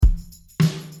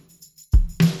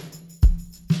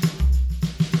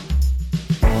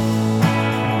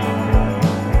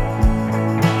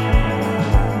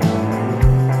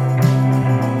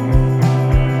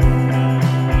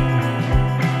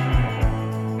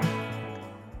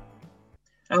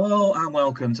Hello and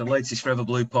welcome to the latest Forever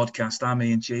Blue podcast. I'm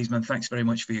Ian Cheeseman. Thanks very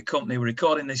much for your company. We're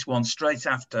recording this one straight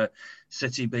after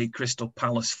City beat Crystal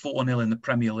Palace 4-0 in the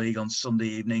Premier League on Sunday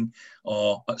evening,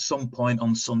 or at some point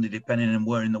on Sunday, depending on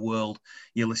where in the world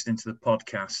you're listening to the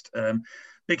podcast.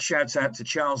 Big shout out to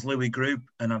Charles Louis Group,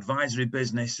 an advisory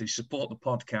business who support the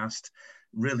podcast.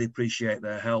 Really appreciate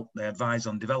their help. They advise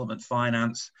on development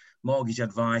finance, mortgage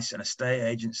advice and estate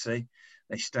agency.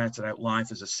 They started out life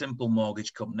as a simple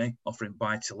mortgage company offering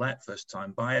buy-to-let,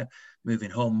 first-time buyer, moving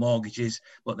home mortgages,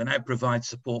 but they now provide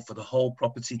support for the whole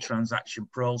property transaction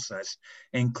process,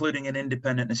 including an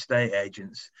independent estate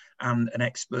agents and an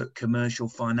expert commercial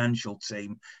financial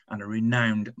team and a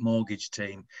renowned mortgage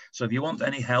team. So if you want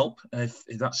any help, if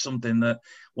that's something that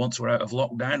once we're out of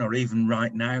lockdown or even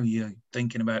right now you're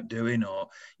thinking about doing or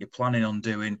you're planning on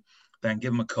doing, then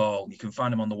give them a call. You can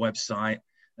find them on the website,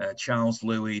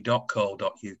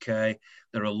 charleslouis.co.uk.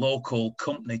 They're a local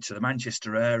company to the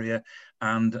Manchester area,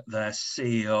 and their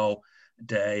CEO,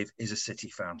 Dave, is a City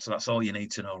fan. So that's all you need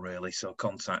to know, really. So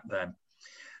contact them.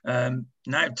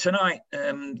 Now, tonight,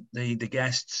 the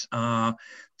guests are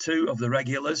two of the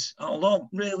regulars, although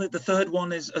really the third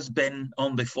one has been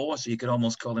on before, so you could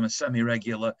almost call him a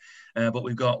semi-regular. But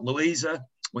we've got Louisa,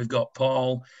 we've got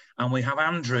Paul, and we have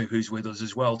Andrew, who's with us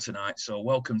as well tonight. So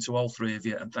welcome to all three of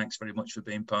you, and thanks very much for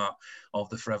being part of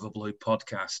the Forever Blue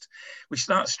podcast. We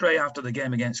start straight after the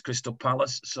game against Crystal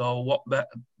Palace, so what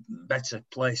better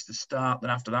place to start than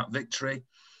after that victory?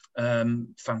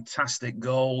 Fantastic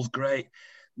goals, great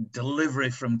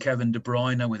delivery from Kevin De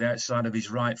Bruyne with outside of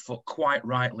his right foot, quite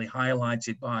rightly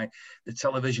highlighted by the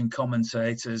television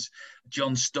commentators.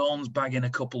 John Stones bagging a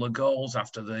couple of goals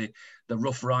after the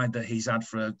rough ride that he's had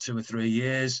for 2 or 3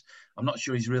 years. I'm not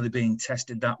sure he's really being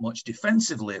tested that much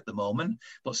defensively at the moment,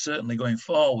 but certainly going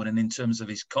forward and in terms of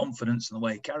his confidence and the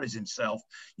way he carries himself,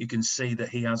 you can see that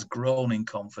he has grown in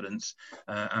confidence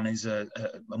and is a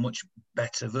much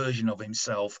better version of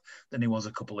himself than he was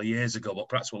a couple of years ago, but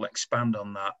perhaps we'll expand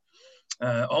on that.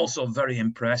 Also very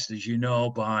impressed, as you know,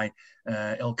 by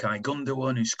Ilkay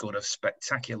Gundogan, who scored a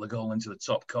spectacular goal into the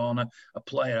top corner, a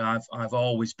player I've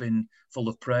always been full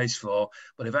of praise for.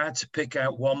 But if I had to pick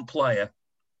out one player,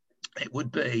 it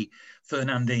would be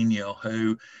Fernandinho,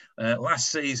 who last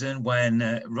season when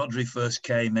Rodri first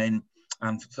came in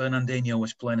and Fernandinho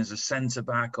was playing as a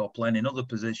centre-back or playing in other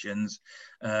positions,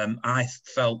 I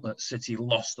felt that City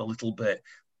lost a little bit.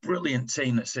 Brilliant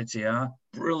team that City are,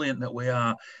 brilliant that we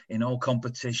are in all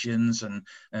competitions, and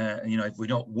if we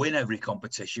don't win every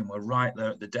competition, we're right there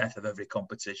at the death of every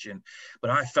competition. But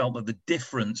I felt that the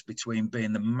difference between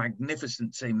being the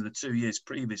magnificent team of the 2 years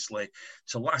previously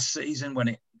to last season, when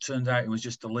it turned out it was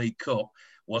just the League Cup,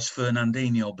 was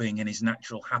Fernandinho being in his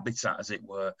natural habitat, as it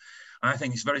were. I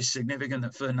think it's very significant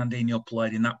that Fernandinho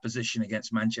played in that position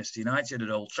against Manchester United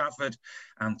at Old Trafford.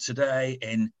 And today,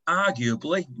 in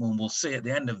arguably, and we'll see at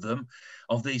the end of them,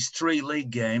 of these 3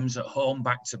 league games at home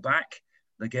back-to-back,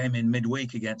 the game in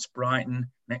midweek against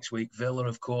Brighton, next week Villa,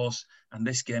 of course, and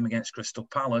this game against Crystal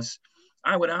Palace,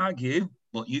 I would argue,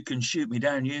 but you can shoot me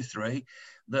down, you three,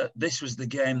 that this was the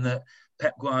game that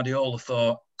Pep Guardiola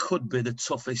thought could be the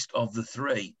toughest of the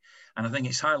 3. And I think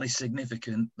it's highly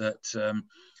significant that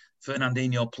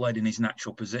Fernandinho played in his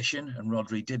natural position and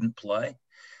Rodri didn't play.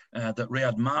 That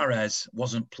Riyad Mahrez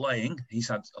wasn't playing. He's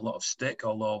had a lot of stick,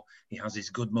 although he has his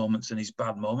good moments and his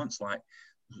bad moments, like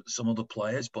some other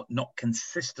players, but not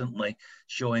consistently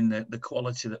showing the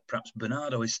quality that perhaps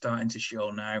Bernardo is starting to show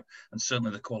now, and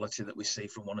certainly the quality that we see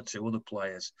from 1 or 2 other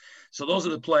players. So those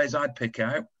are the players I'd pick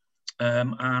out.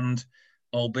 And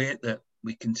albeit that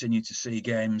we continue to see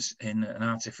games in an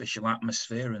artificial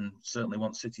atmosphere, and certainly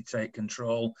once City take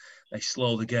control, they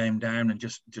slow the game down and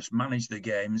just manage the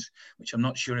games, which I'm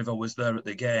not sure if I was there at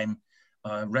the game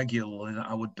regularly, that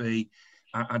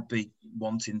I'd be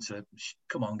wanting to,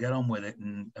 come on, get on with it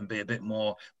and be a bit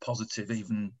more positive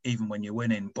even when you're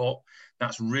winning. But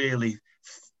that's really,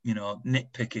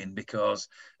 nitpicking, because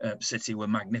City were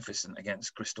magnificent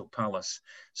against Crystal Palace.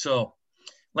 So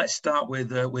let's start with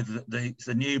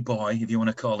the new boy, if you want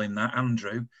to call him that,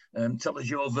 Andrew. Tell us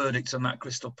your verdict on that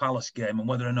Crystal Palace game and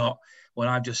whether or not what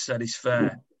I've just said is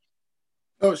fair.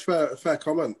 No, it's a fair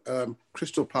comment.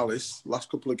 Crystal Palace,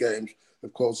 last couple of games,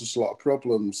 have caused us a lot of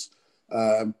problems.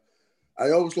 I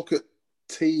always look at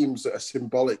teams that are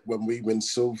symbolic when we win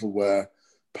silverware.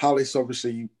 Palace,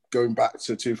 obviously, going back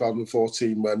to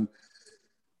 2014 when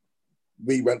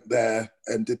we went there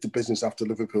and did the business after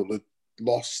Liverpool had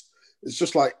lost. It's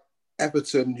just like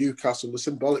Everton, Newcastle, the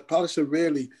symbolic. Palace are a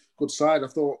really good side. I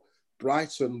thought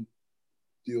Brighton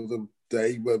the other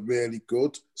day were really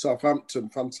good. Southampton,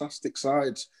 fantastic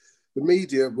sides. The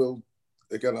media will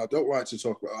again, I don't like to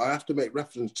talk about, I have to make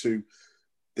reference to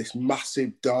this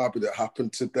massive derby that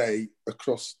happened today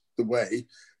across the way.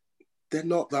 They're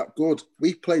not that good.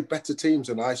 We played better teams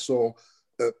than I saw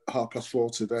at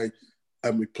 4:30 today,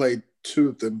 and we played two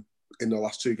of them in the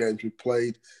last two games we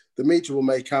played. The media will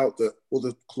make out that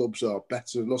other clubs are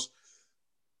better than us.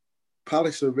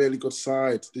 Palace are a really good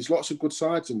side. There's lots of good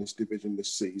sides in this division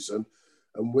this season,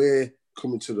 and we're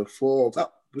coming to the fore.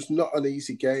 That was not an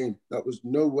easy game. That was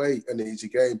no way an easy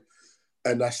game.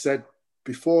 And I said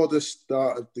before the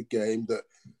start of the game that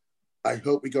I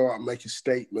hope we go out and make a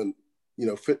statement. You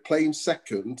know, playing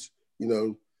second, you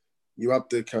know, you had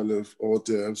the kind of hors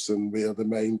d'oeuvres and we are the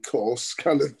main course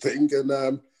kind of thing.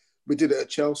 And we did it at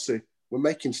Chelsea. We're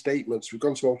making statements. We've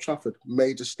gone to Old Trafford,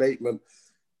 made a statement.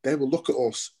 They will look at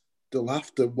us. They'll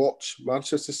have to watch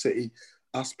Manchester City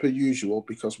as per usual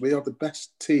because we are the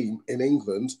best team in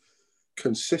England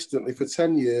consistently for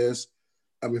 10 years.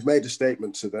 And we've made a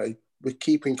statement today. We're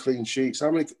keeping clean sheets.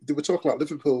 I mean, they were talking about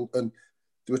Liverpool and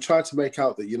they were trying to make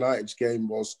out that United's game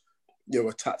was, you know,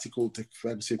 a tactical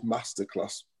defensive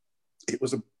masterclass. It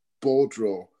was a ball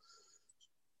draw.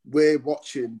 We're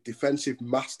watching defensive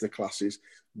masterclasses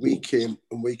week in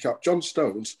and week out. John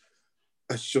Stones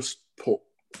has just put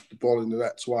the ball in the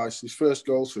net twice. His first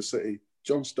goals for City.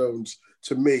 John Stones,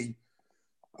 to me,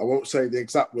 I won't say the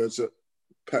exact words that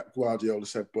Pep Guardiola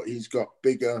said, but he's got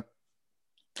bigger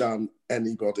than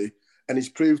anybody. And he's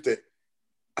proved it.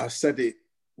 I said it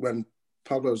when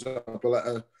Pablo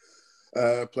Zabaleta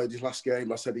played his last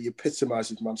game. I said he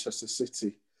epitomises Manchester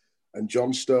City. And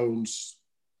John Stones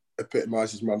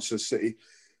epitomises Manchester City.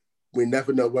 We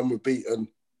never know when we're beaten.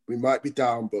 We might be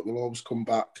down, but we'll always come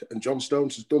back. And John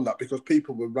Stones has done that because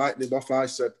people were writing him off. I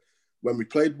said, when we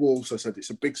played Wolves, I said, it's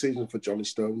a big season for Johnny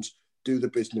Stones. Do the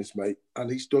business, mate. And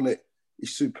he's done it.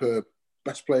 He's superb.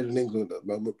 Best player in England at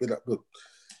the moment.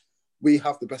 We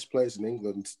have the best players in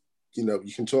England. You know,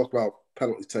 you can talk about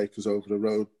penalty takers over the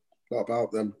road. Not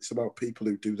about them. It's about people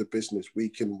who do the business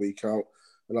week in, week out.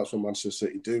 And that's what Manchester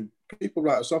City do. People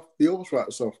write us off. They always write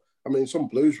us off. I mean, some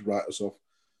Blues write us off.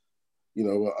 You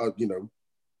know,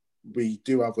 we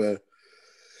do have a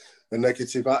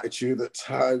negative attitude at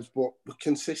times, but we're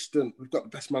consistent. We've got the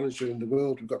best manager in the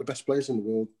world. We've got the best players in the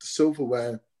world. The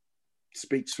silverware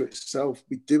speaks for itself.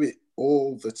 We do it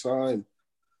all the time,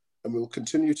 and we'll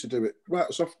continue to do it.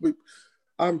 Right, so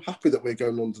I'm happy that we're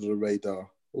going under the radar.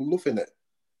 We're loving it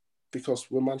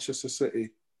because we're Manchester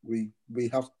City. We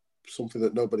have something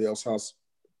that nobody else has,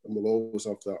 and we'll always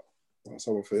have that. That's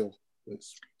how I feel.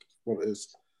 It's what it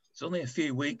is. It's only a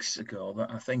few weeks ago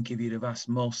that I think if you'd have asked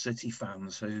most City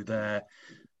fans who their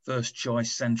first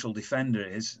choice central defender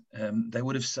is, they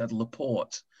would have said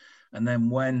Laporte. And then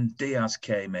when Diaz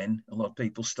came in, a lot of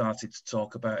people started to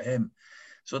talk about him.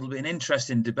 So it'll be an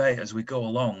interesting debate as we go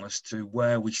along as to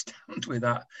where we stand with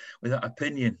that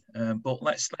opinion. But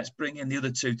let's bring in the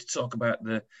other two to talk about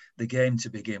the game to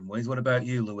begin with. What about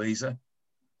you, Louisa?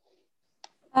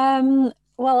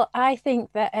 Well, I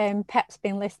think that Pep's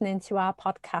been listening to our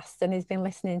podcast and he's been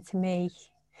listening to me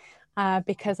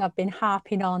because I've been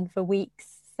harping on for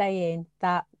weeks saying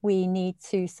that we need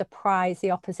to surprise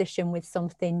the opposition with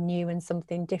something new and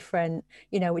something different,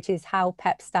 you know, which is how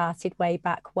Pep started way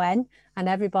back when, and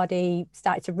everybody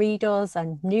started to read us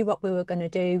and knew what we were going to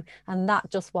do, and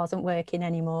that just wasn't working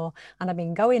anymore. And I've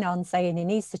been going on saying he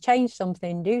needs to change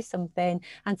something, do something,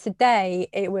 and today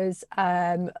it was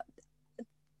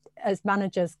as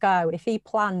managers go, if he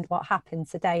planned what happened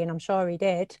today, and I'm sure he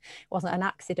did, it wasn't an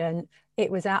accident,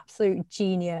 it was absolute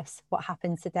genius what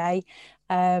happened today.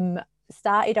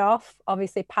 Started off,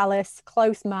 obviously, Palace,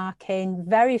 close marking,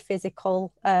 very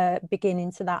physical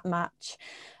beginning to that match.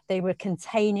 They were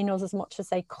containing us as much as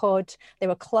they could. They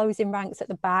were closing ranks at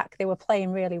the back. They were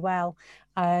playing really well.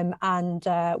 And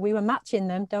we were matching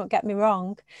them, don't get me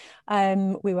wrong.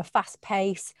 We were fast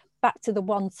paced, back to the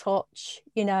one touch,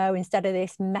 you know, instead of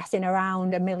this messing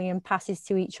around, a million passes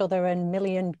to each other and a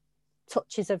million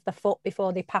touches of the foot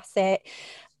before they pass it.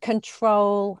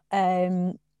 Control.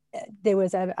 There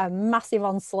was a massive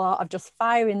onslaught of just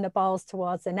firing the balls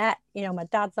towards the net. You know, my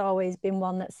dad's always been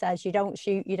one that says you don't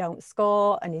shoot, you don't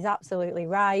score, and he's absolutely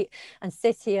right. And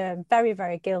City are very,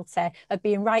 very guilty of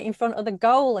being right in front of the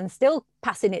goal and still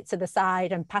passing it to the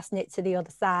side and passing it to the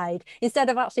other side instead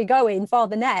of actually going for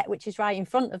the net, which is right in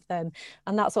front of them.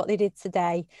 And that's what they did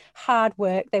today. Hard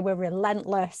work. They were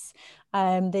relentless.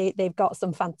 They've got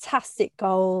some fantastic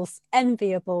goals,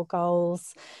 enviable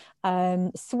goals.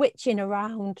 switching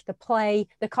around the play.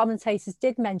 The commentators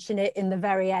did mention it in the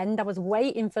very end. I was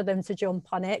waiting for them to jump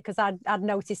on it because I'd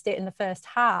noticed it in the first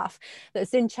half that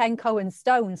Zinchenko and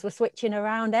Stones were switching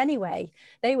around anyway.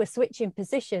 They were switching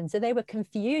positions, so they were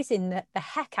confusing the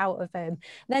heck out of him.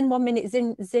 Then 1 minute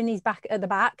Zinny's back at the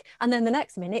back, and then the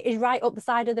next minute is right up the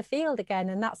side of the field again,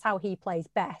 and that's how he plays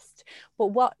best. But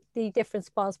what the difference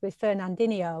was with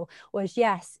Fernandinho was,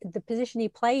 yes, the position he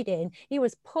played in, he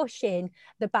was pushing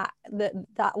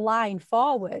that line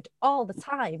forward all the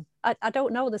time. I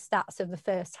don't know the stats of the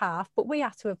first half, but we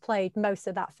had to have played most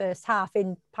of that first half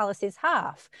in Palace's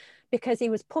half because he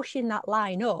was pushing that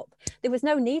line up. There was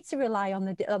no need to rely on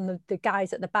the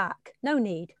guys at the back. No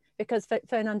need, because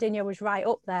Fernandinho was right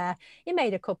up there. He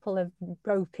made a couple of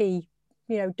ropey,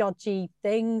 dodgy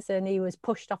things, and he was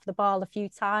pushed off the ball a few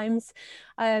times.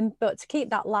 But to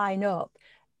keep that line up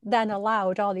then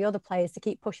allowed all the other players to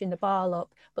keep pushing the ball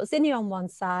up. But Zinny on one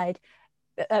side,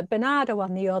 Bernardo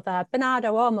on the other.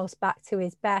 Bernardo almost back to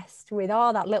his best with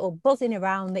all that little buzzing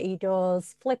around that he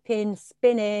does, flipping,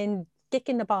 spinning,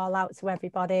 kicking the ball out to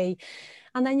everybody.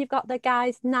 And then you've got the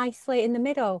guys nicely in the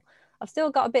middle. I've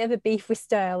still got a bit of a beef with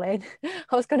Sterling.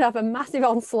 I was going to have a massive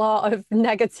onslaught of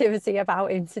negativity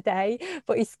about him today,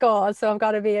 but he scored, so I've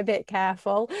got to be a bit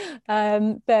careful.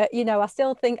 But, I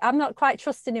still think I'm not quite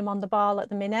trusting him on the ball at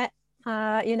the minute.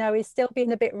 He's still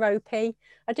being a bit ropey.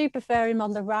 I do prefer him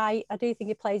on the right. I do think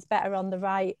he plays better on the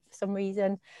right for some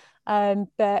reason.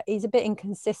 But he's a bit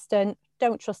inconsistent.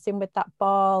 Don't trust him with that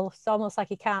ball. It's almost like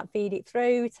he can't feed it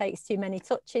through, takes too many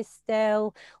touches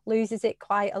still, loses it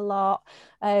quite a lot.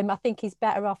 I think he's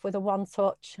better off with a one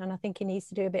touch, and I think he needs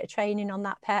to do a bit of training on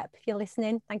that, Pep. If you're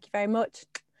listening, thank you very much.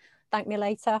 Thank me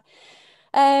later.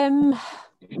 Gundogan,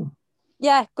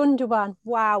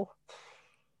 wow.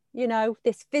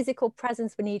 This physical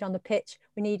presence we need on the pitch,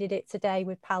 we needed it today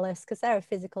with Palace because they're a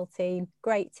physical team,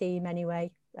 great team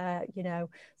anyway.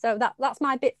 So that's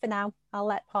my bit for now. I'll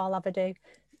let Paul have a do.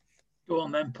 Go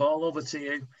on then, Paul, over to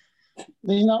you.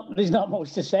 There's not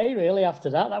much to say really after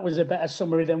that. That was a better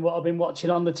summary than what I've been watching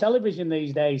on the television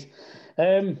these days.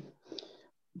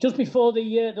 Just before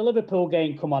the Liverpool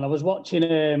game come on, I was watching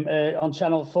on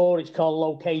Channel 4. It's called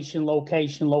Location.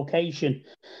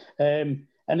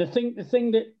 And the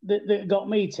thing that got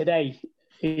me today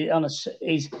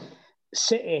is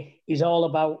City is all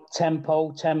about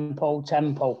tempo.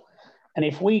 And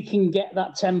if we can get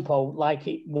that tempo like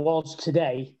it was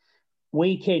today,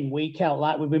 week in, week out,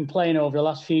 like we've been playing over the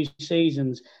last few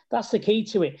seasons, that's the key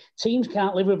to it. Teams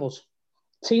can't live with us.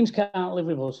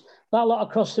 That lot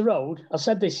across the road, I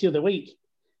said this the other week,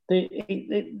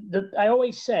 I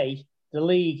always say the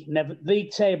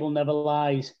league table never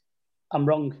lies. I'm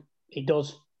wrong. It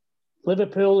does.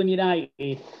 Liverpool and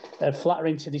United are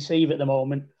flattering to deceive at the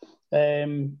moment.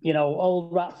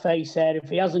 Old rat face there. If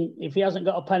he hasn't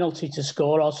got a penalty to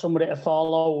score or somebody to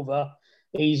fall over,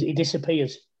 he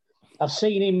disappears. I've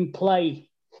seen him play.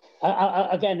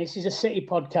 Again, this is a City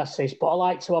podcast, but I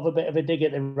like to have a bit of a dig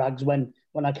at the Rags when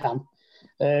I can.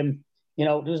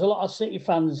 There's a lot of City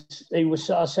fans who were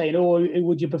sort of saying, "Oh, who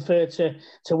would you prefer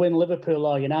to win, Liverpool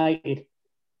or United?"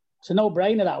 It's a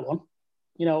no-brainer, that one.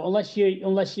 Unless you're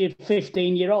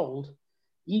 15-year-old,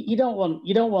 you don't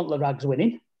want the Rags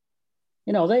winning.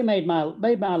 They made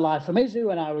my life a misery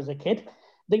when I was a kid.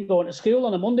 Didn't go into school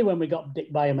on a Monday when we got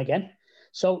dicked by them again.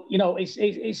 So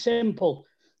it's simple.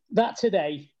 That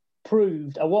today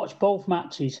proved. I watched both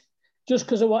matches just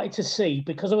because I wanted to see.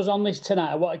 Because I was on this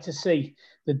tonight, I wanted to see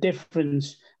the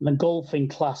difference and the golfing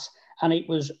class, and it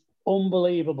was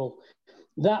unbelievable.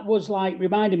 That was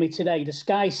reminding me today. The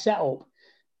Sky setup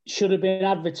should have been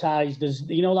advertised as,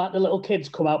 like the little kids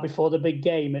come out before the big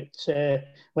game at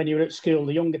when you were at school,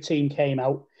 the younger team came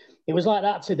out. It was like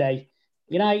that today.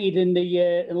 United and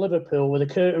in Liverpool with a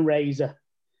curtain raiser.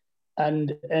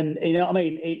 And you know what I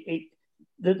mean?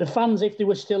 The fans, if they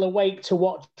were still awake to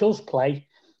watch us play,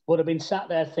 would have been sat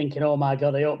there thinking, oh my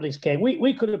God, I hope this game.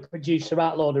 We could have produced a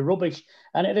right load of rubbish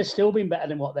and it'd have still been better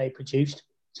than what they produced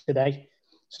today.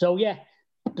 So yeah,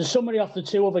 the summary of the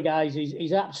two other guys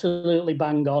is absolutely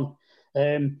bang on.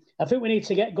 I think we need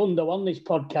to get Gundo on this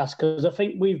podcast because I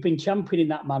think we've been championing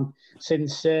that man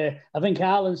since I think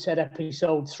Arlen said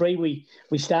episode 3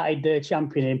 we started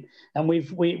championing him, and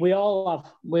we all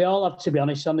have to be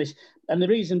honest on this. And the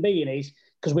reason being is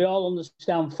because we all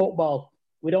understand football.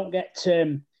 We don't get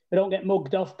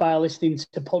mugged off by listening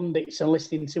to pundits and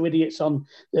listening to idiots on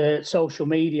social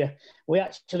media. We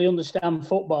actually understand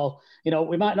football.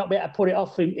 We might not be able to put it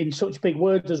off in such big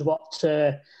words as what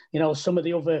some of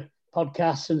the other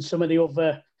podcasts and some of the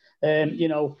other you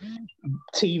know,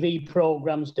 TV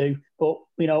programs do. But,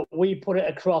 you know, we put it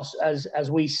across as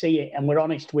we see it, and we're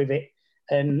honest with it.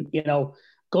 And, you know,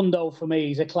 Gundo for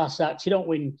me is a class act. You don't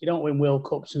win World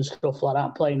Cups and stuff like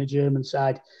that playing the German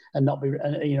side and not be,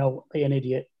 you know, be an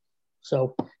idiot.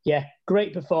 So yeah,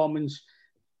 great performance.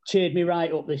 Cheered me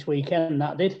right up this weekend.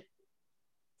 That did.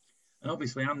 And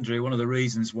obviously, Andrew, one of the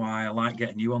reasons why I like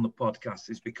getting you on the podcast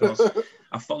is because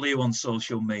I follow you on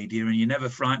social media, and you're never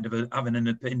frightened of having an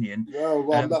opinion. No,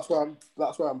 well, that's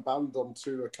why I'm banned on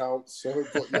 2 accounts. So,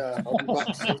 but yeah, I'll be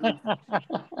back soon. But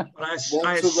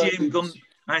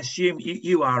I assume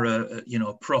you are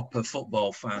a proper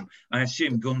football fan. I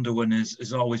assume Gundogan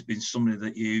has always been somebody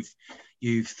that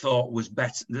you've thought was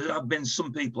better. There have been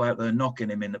some people out there knocking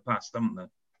him in the past, haven't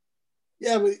there?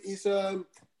 Yeah, but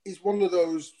he's one of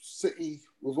those City.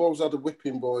 We've always had a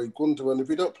whipping boy, Gundogan. If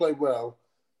he don't play well,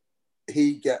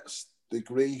 he gets the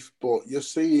grief. But you're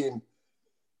seeing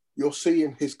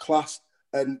his class,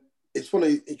 and it's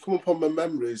funny. It come upon my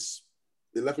memories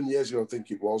 11 years ago, I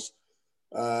think it was.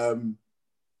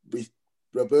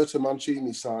 Roberto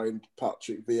Mancini signed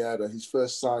Patrick Vieira, his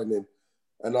first signing,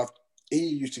 and he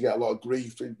used to get a lot of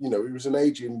grief. You know, he was an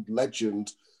aging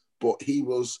legend, but he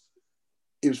was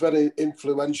very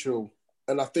influential.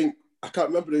 And I can't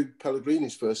remember who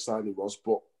Pellegrini's first signing was,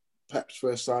 but Pep's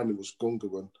first signing was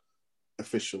Gundogan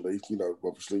officially. You know,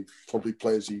 obviously probably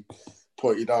players he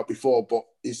pointed out before, but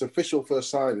his official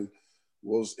first signing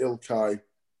was Ilkay,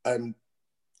 and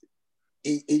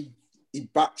he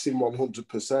backs him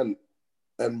 100%,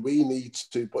 and we need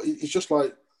to. But it's just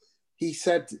like he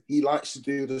said, he likes to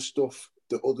do the stuff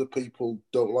that other people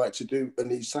don't like to do, and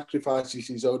he sacrifices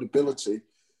his own ability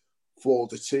for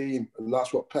the team. And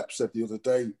that's what Pep said the other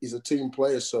day. He's a team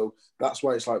player, so that's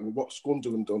why it's like, well, what's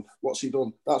Gundogan done? What's he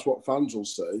done? That's what fans will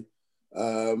say.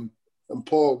 And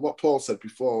what Paul said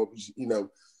before was, you know,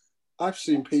 I've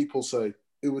seen people say,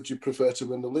 who would you prefer to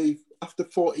win the league? After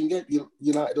 14 games,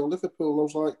 United or Liverpool. I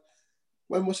was like,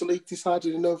 when was the league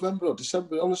decided, in November or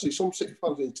December? Honestly, some City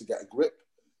fans need to get a grip.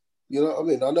 You know what I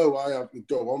mean? I know I have to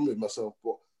go on with myself,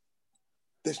 but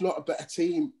there's not a better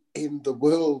team in the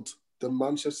world than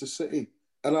Manchester City.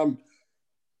 And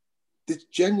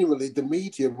genuinely, the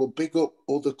media will big up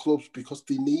other clubs because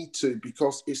they need to,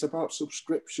 because it's about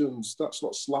subscriptions. That's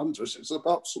not slanderous. It's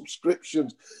about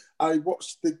subscriptions. I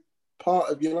watched the part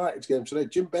of United's game today.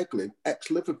 Jim Beglin,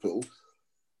 ex-Liverpool,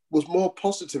 was more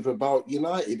positive about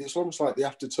United. It's almost like they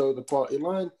have to toe the party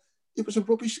line. It was a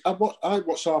rubbish. I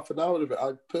watched half an hour of it.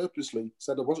 I purposely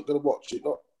said I wasn't going to watch it,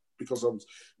 not because I was,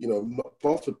 not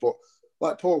bothered, but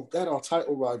like Paul, they're our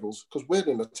title rivals, because we're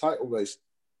in a title race.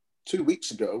 2 weeks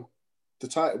ago, the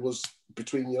title was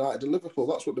between United and Liverpool.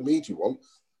 That's what the media want.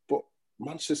 But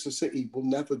Manchester City will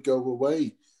never go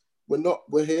away.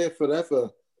 We're here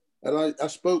forever. And I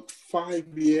spoke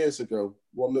 5 years ago,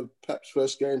 one of Pep's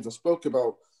first games, I spoke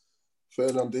about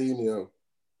Fernandinho,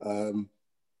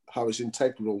 how he's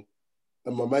integral.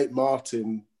 And my mate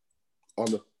Martin,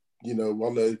 on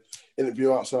a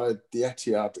interview outside the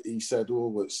Etihad, he said,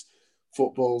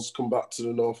 football's come back to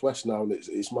the Northwest now, and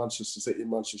it's Manchester City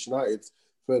and Manchester United,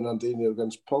 Fernandinho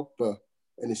against Pogba.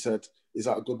 And he said, is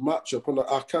that a good matchup? And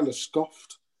I kind of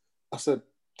scoffed. I said,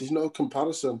 there's no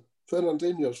comparison.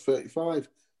 Fernandinho's 35.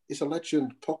 He's a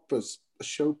legend. Pogba's a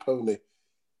show pony.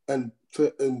 And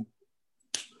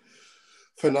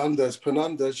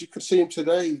Fernandes, you could see him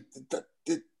today.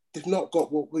 They've not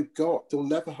got what we've got. They'll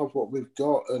never have what we've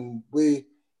got. And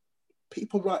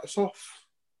people write us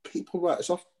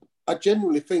off. I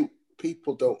genuinely think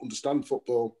people don't understand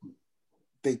football.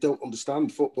 They don't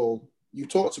understand football. You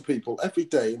talk to people every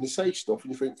day and they say stuff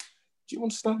and you think, do you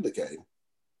understand the game?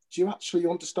 Do you actually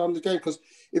understand the game? Because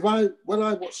when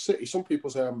I watch City, some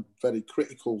people say I'm very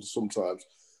critical sometimes.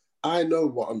 I know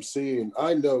what I'm seeing.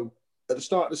 I know at the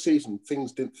start of the season,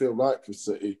 things didn't feel right for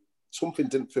City. Something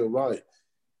didn't feel right.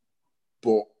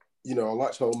 But, I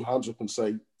like to hold my hands up and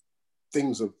say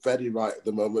things are very right at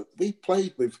the moment. We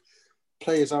played with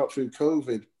players out through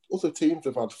COVID. Other teams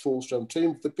have had full-strength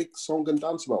teams. The big song and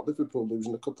dance about Liverpool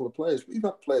losing a couple of players. We've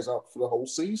had players out for the whole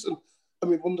season, and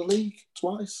we won the league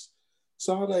twice.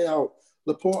 Sane out,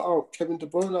 Laporte out, Kevin De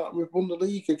Bruyne out, and we've won the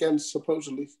league against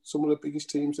supposedly some of the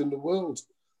biggest teams in the world.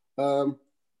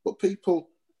 But people,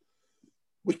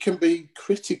 we can be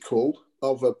critical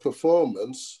of a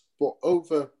performance, but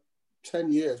over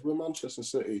 10 years, we're Manchester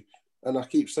City. And I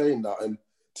keep saying that. And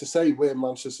to say we're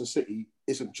Manchester City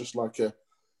isn't just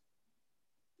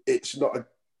it's not a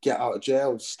get out of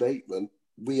jail statement.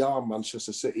 We are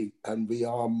Manchester City, and we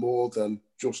are more than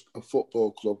just a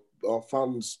football club. Our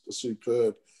fans are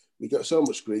superb. We get so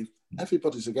much grief.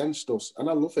 Everybody's against us, and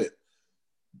I love it.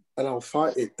 and I'll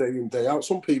fight it day in, day out.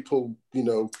 Some people, you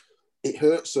know, it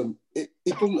hurts them. It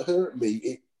doesn't hurt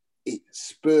me. It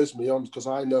spurs me on because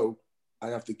I know I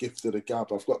have the gift of the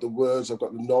gab. I've got the words, I've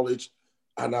got the knowledge,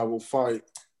 and I will fight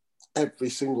every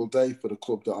single day for the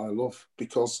club that I love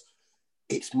because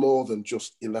it's more than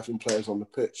just 11 players on the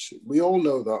pitch. We all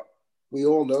know that. We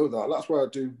all know that. That's why I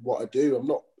do what I do. I'm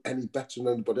not any better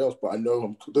than anybody else, but I know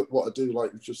I'm good at what I do,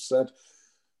 like you just said.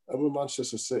 And with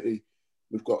Manchester City,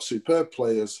 we've got superb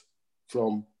players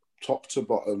from top to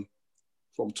bottom.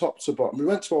 From top to bottom. We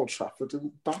went to Old Trafford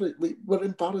and we're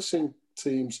embarrassing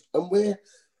teams and we're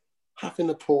having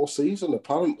a poor season,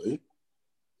 apparently.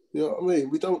 You know what I mean?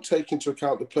 We don't take into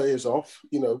account the players off.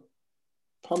 You know,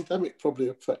 pandemic probably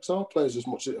affects our players as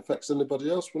much as it affects anybody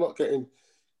else. We're not getting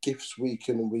gifts week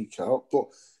in and week out. But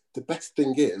the best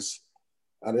thing is,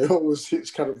 and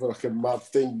it's kind of like a mad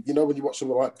thing, you know, when you watch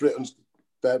something like Britain's,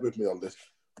 bear with me on this,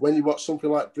 when you watch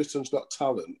something like Britain's Got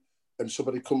Talent and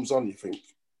somebody comes on, you think,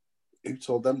 who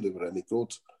told them they were any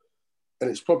good?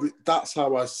 And it's probably, that's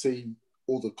how I see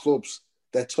all the clubs.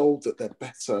 They're told that they're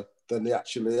better than they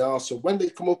actually are. So when they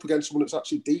come up against someone that's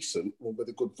actually decent or with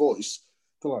a good voice,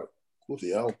 they're like,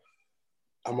 bloody hell,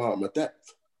 I'm out of my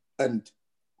depth. And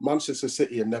Manchester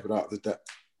City are never out of the depth.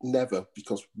 Never,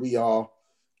 because we are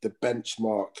the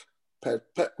benchmark.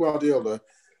 Pep Guardiola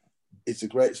is the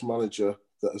greatest manager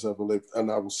that has ever lived.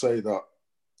 And I will say that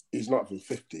he's not even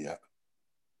 50 yet.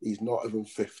 He's not even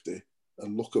 50.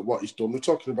 And look at what he's done. We're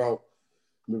talking about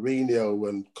Mourinho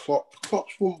and Klopp.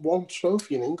 Klopp's won one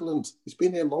trophy in England. He's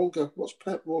been here longer. What's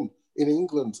Pep won in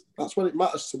England? That's what it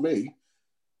matters to me.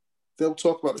 They'll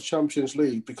talk about the Champions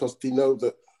League because they know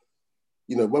that,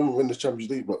 you know, when we win the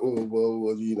Champions League, like, oh,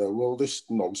 well, you know, all this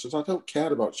nonsense. I don't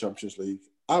care about Champions League.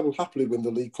 I will happily win the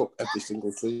League Cup every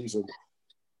single season.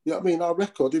 You know what I mean? Our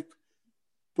record,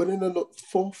 we're in a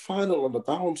fourth final on the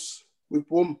bounce. We've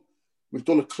won. We've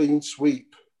done a clean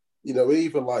sweep. You know,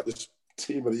 even like this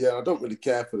team of the year, I don't really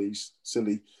care for these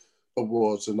silly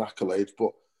awards and accolades,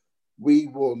 but we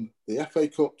won the FA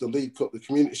Cup, the League Cup, the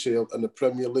Community Shield and the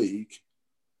Premier League.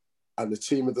 And the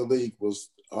team of the league was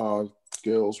our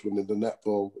girls winning the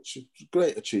netball, which is a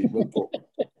great achievement.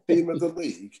 But team of the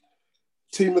league,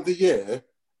 team of the year,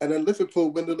 and then Liverpool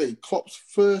win the league. Klopp's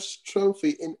first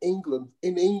trophy in England.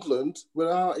 In England,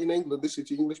 this is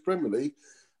the English Premier League.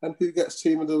 And who gets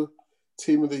team of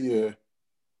the year?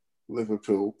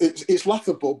 Liverpool. It's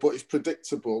laughable, but it's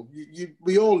predictable.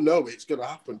 We all know it's going to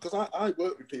happen because I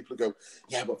work with people who go,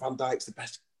 yeah, but Van Dijk's the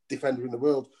best defender in the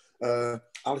world.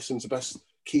 Alisson's the best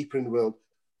keeper in the world.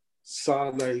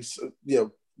 Sane's,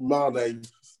 you know, Mane,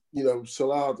 you know,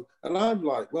 Salah. And I'm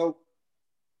like, well,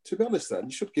 to be honest then,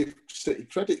 you should give City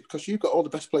credit because you've got all the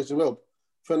best players in the world.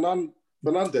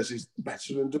 Fernandes is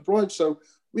better than De Bruyne. So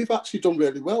we've actually done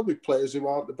really well with players who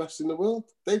aren't the best in the world.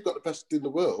 They've got the best in the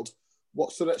world.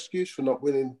 What's their excuse for not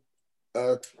winning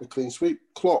a clean sweep?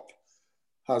 Klopp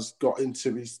has got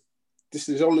into this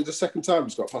is only the second time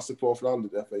he's got past the fourth round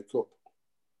of the FA Cup.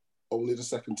 Only the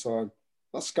second time.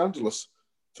 That's scandalous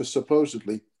for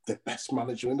supposedly the best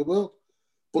manager in the world.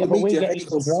 But the media hates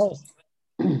us.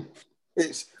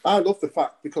 I love the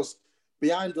fact because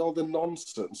behind all the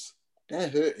nonsense, they're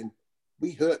hurting.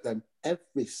 We hurt them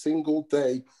every single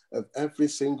day of every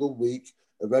single week,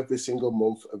 of every single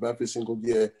month, of every single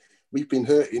year. We've been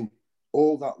hurting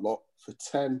all that lot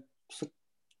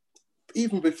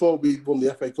even before we won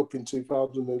the FA Cup in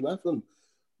 2011.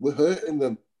 We're hurting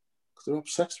them because they're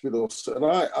obsessed with us.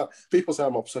 And people say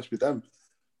I'm obsessed with them.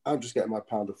 I'm just getting my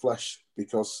pound of flesh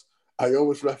because I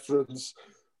always reference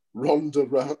Ronda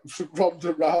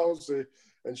Rousey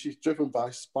and she's driven by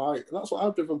spite. And that's what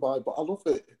I'm driven by, but I love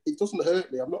it. It doesn't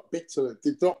hurt me. I'm not bitter. It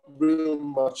did not ruin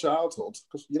my childhood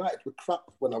because United were crap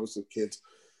when I was a kid.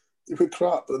 They were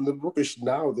crap and they're rubbish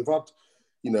now. They've had,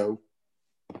 you know,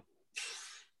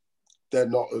 they're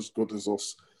not as good as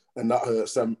us and that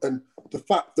hurts them. And the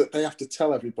fact that they have to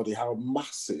tell everybody how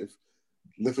massive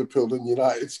Liverpool and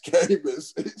United's game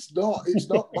is, it's not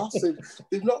massive.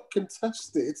 They've not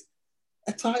contested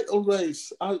a title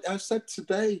race. I said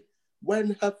today,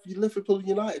 when have Liverpool and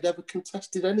United ever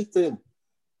contested anything?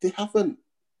 They haven't.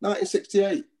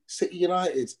 1968, City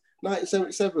United.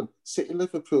 1977, City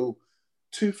Liverpool.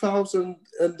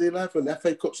 2011,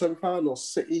 FA Cup semi-final,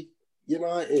 City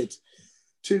United.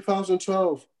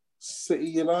 2012, City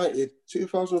United.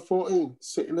 2014,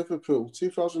 City Liverpool.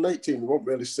 2018, we weren't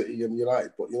really City and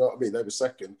United, but you know what I mean, they were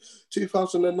second.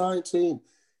 2019,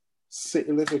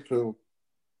 City Liverpool.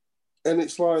 And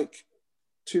it's like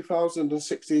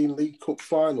 2016 League Cup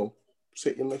final,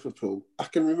 City and Liverpool. I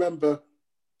can remember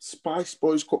Spice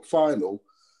Boys Cup final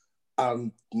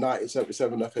and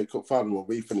 1977 FA Cup final when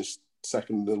we finished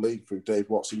second in the league through Dave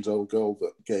Watson's own goal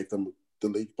that gave them the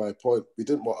league by a point. We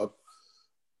didn't want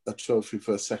a trophy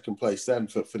for second place then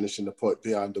for finishing a point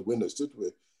behind the winners, did we?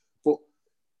 But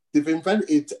they've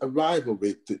invented a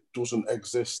rivalry that doesn't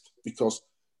exist, because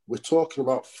we're talking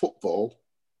about football,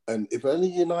 and if any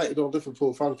United or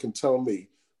Liverpool fan can tell me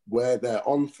where their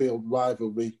on-field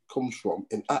rivalry comes from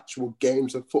in actual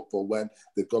games of football, when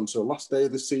they've gone to the last day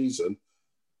of the season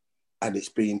and it's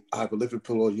been either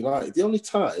Liverpool or United. The only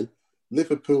time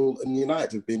Liverpool and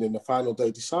United have been in the final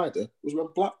day decider was when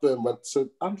Blackburn went to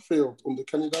Anfield under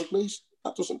Kenny Dalglish.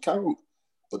 That doesn't count.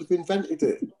 But they've invented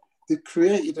it. They've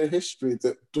created a history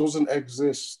that doesn't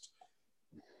exist.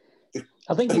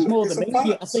 I think it's more the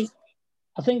media.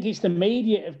 I think it's the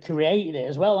media have created it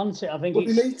as well, hasn't it? I think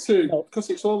they need to, because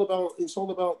it's all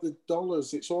about the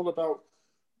dollars. It's all about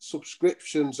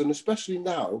subscriptions, and especially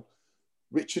now,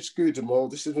 Richard Scudamore.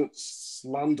 This isn't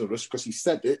slanderous because he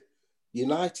said it.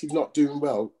 United not doing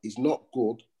well is not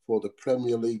good for the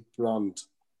Premier League brand.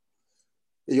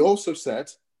 He also said,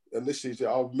 and this is,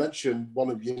 I'll mention one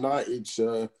of United's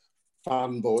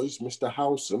fanboys, Mr.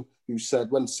 Howson, who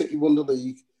said when City won the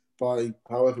league by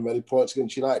however many points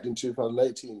against United in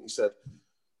 2018, he said,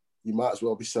 you might as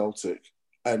well be Celtic.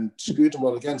 And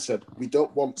Scudamore again said, we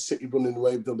don't want City running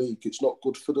away with the league. It's not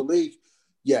good for the league.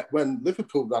 Yet when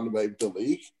Liverpool ran away with the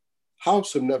league,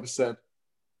 Howson never said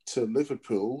to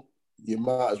Liverpool, you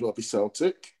might as well be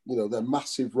Celtic. You know, they're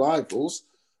massive rivals.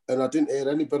 And I didn't hear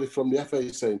anybody from the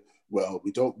FA saying, well,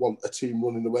 we don't want a team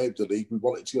running away with the league. We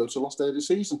want it to go to the last day of the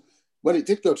season. When it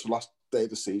did go to the last day of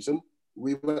the season,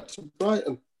 we went to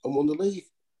Brighton and won the league.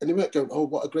 And they weren't going, oh,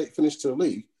 what a great finish to the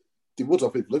league. They would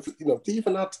have if Liverpool, you know, they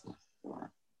even had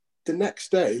the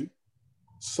next day,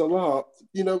 Salah,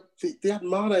 you know, they had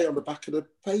Mane on the back of the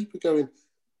paper going,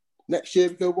 next year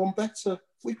we go one better.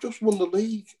 We've just won the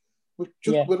league.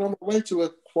 We're on our way to a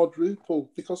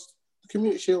quadruple, because the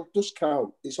Community Shield does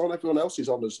count. It's on everyone else's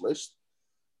honours list.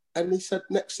 And he said,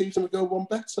 next season we go one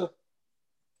better.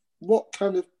 What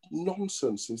kind of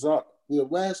nonsense is that? You know,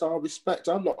 where's our respect?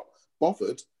 I'm not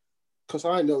bothered, because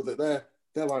I know that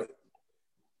they're like,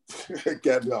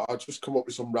 again, I'll just come up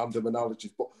with some random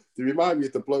analogies, but they remind me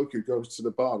of the bloke who goes to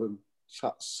the bar and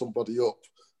chats a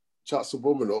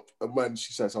woman up, and when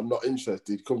she says, I'm not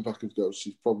interested, he comes back and goes,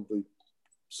 she's probably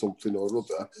something or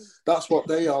other. That's what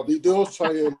they are. They all try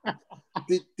and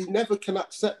they never can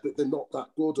accept that they're not that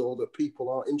good, or that people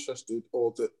aren't interested,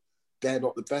 or that they're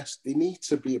not the best. They need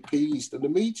to be appeased. And the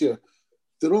media,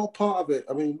 they're all part of it.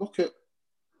 I mean, look at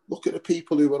the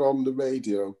people who were on the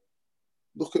radio.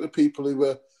 Look at the people who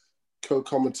were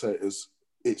co-commentators.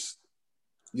 It's,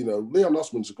 you know, Leon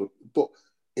Osman's good, but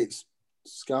it's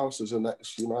Scousers and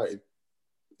ex-United.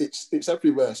 It's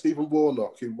everywhere. Stephen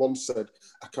Warnock, who once said,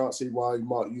 I can't see why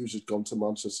Mark Hughes has gone to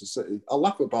Manchester City. I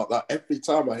laugh about that every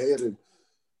time I hear him.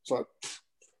 It's like,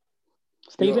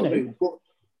 Stephen, you know, I mean? But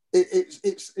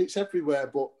it's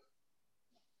everywhere, but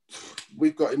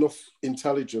we've got enough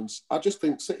intelligence. I just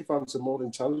think City fans are more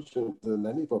intelligent than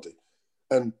anybody.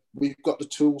 And we've got the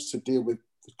tools to deal with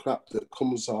the crap that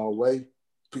comes our way,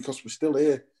 because we're still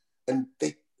here. And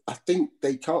I think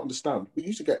they can't understand. We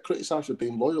used to get criticised for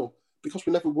being loyal because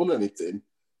we never won anything.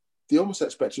 They almost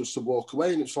expect us to walk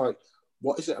away. And it's like,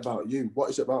 what is it about you? What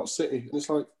is it about City? And it's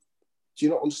like, do you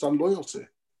not understand loyalty?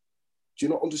 Do you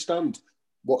not understand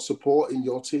what supporting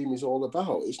your team is all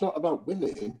about? It's not about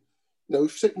winning. You know,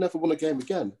 if City never won a game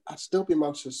again, I'd still be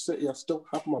Manchester City. I'd still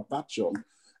have my badge on.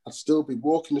 I'd still be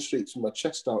walking the streets with my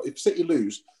chest out. If City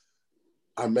lose,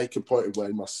 I make a point of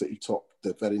wearing my City top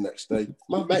the very next day.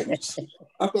 My mates,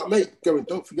 I've got a mate going,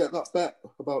 don't forget that bet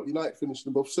about United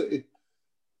finishing above City.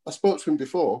 I spoke to him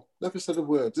before, never said a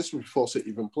word. This was before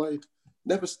City even played.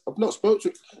 I've not spoke to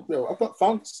him. You know, I've got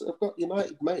fans, I've got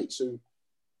United mates who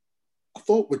I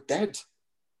thought were dead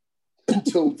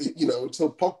until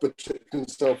Pogba tripped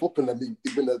himself up and then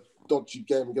he win a dodgy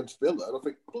game against Villa. And I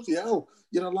think, bloody hell,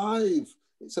 you're alive.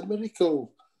 It's a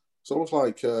miracle. It's almost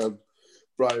like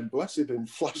Brian Blessed in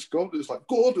Flash Gordon. It's like,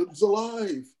 Gordon's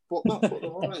alive. But that's what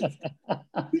they're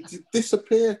like. They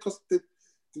disappear because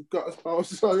they've got, I always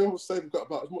say they've got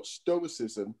about as much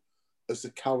stoicism as the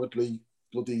cowardly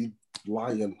bloody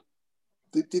lion.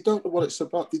 They don't know what it's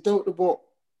about. They don't know what...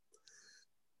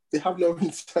 They have no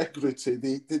integrity.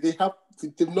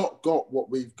 They've not got what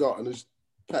we've got. And as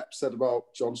Pep said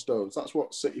about John Stones, that's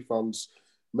what City fans,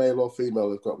 male or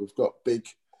female, have got. We've got big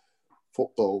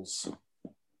footballs.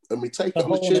 And we take it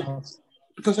on the chin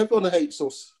because everyone hates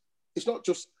us. It's not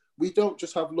just, we don't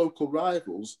just have local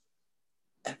rivals.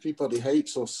 Everybody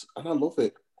hates us. And I love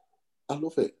it. I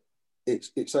love it.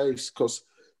 It's ace because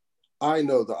I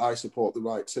know that I support the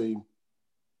right team.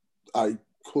 I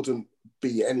couldn't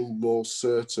be any more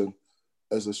certain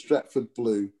as a Stretford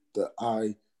Blue that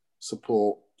I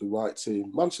support the right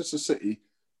team. Manchester City,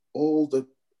 all the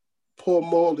poor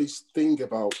Morley's thing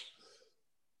about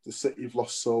the City of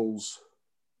Lost Souls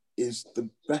is the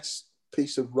best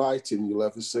piece of writing you'll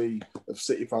ever see of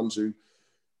City fans who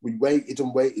we waited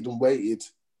and waited and waited,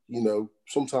 you know,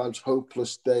 sometimes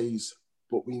hopeless days,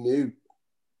 but we knew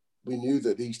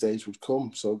that these days would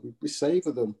come, so we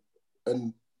savour them.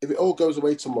 And if it all goes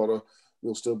away tomorrow,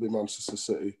 we'll still be Manchester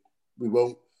City. We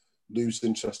won't lose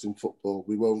interest in football.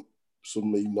 We won't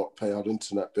suddenly not pay our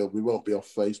internet bill. We won't be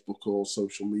off Facebook or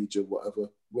social media, whatever.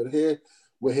 We're here.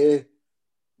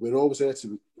 We're always here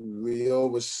we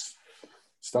always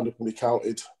stand up and be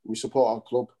counted. We support our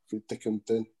club through thick and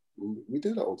thin. We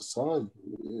do that all the time.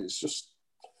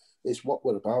 It's what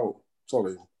we're about.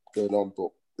 Sorry, going on, but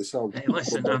hey,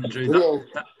 listen, Andrew,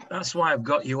 that's why I've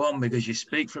got you on, because you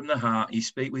speak from the heart, you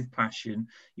speak with passion,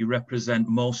 you represent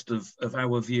most of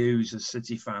our views as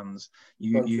City fans.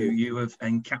 You have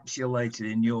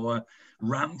encapsulated in your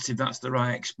rant, if that's the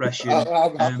right expression.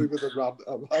 I'm happy with the rant.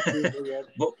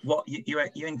 But what you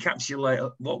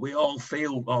encapsulate what we all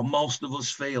feel, or most of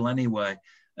us feel anyway.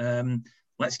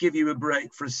 Let's give you a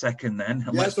break for a second then,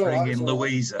 and let's bring in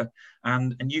Louisa,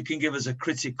 and you can give us a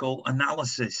critical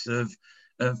analysis of,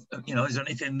 you know, is there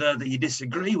anything there that you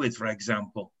disagree with, for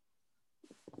example?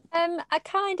 I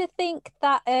kind of think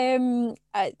that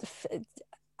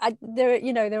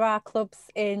there are clubs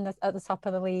at the top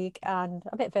of the league and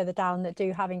a bit further down that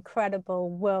do have incredible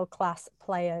world-class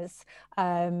players.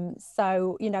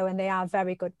 So, you know, and they are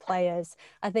very good players.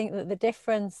 I think that the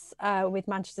difference with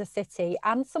Manchester City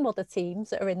and some other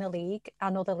teams that are in the league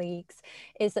and other leagues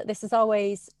is that this is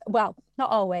always, well,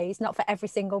 not always, not for every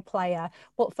single player,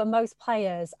 but for most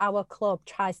players, our club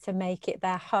tries to make it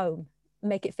their home,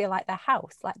 make it feel like their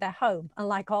house, like their home, and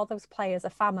like all those players are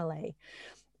family.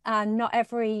 And not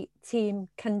every team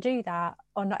can do that,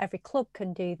 or not every club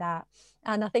can do that.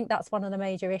 And I think that's one of the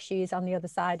major issues on the other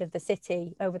side of the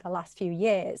city over the last few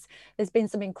years. There's been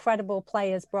some incredible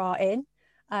players brought in,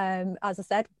 as I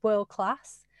said, world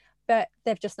class, but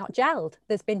they've just not gelled.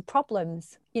 There's been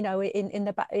problems, you know, in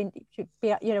the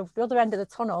other end of the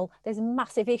tunnel. There's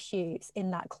massive issues in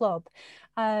that club,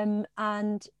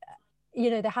 and you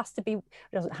know, there has to be, it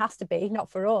doesn't have to be, not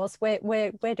for us,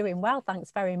 we're doing well,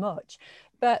 thanks very much.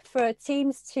 But for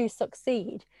teams to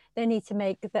succeed, they need to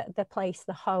make the place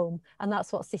the home, and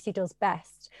that's what City does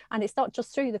best. And it's not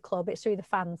just through the club, it's through the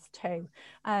fans too.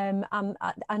 I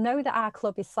know that our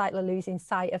club is slightly losing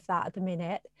sight of that at the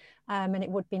minute, and it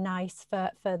would be nice for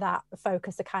that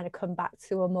focus to kind of come back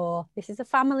to a more, this is a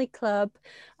family club,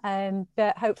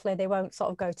 but hopefully they won't sort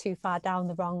of go too far down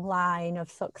the wrong line of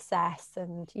success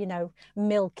and, you know,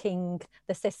 milking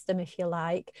the system, if you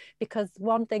like, because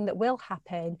one thing that will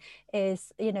happen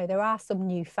is, you know, there are some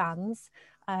new fans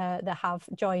that have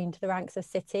joined the ranks of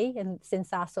City and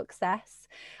since our success,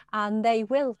 and they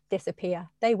will disappear,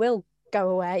 they will go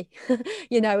away.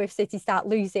 You know, if City start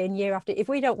losing year after, if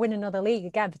we don't win another league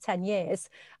again for 10 years,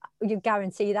 you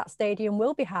guarantee that stadium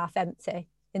will be half empty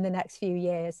in the next few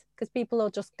years, because people will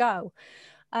just go.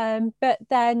 But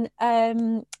then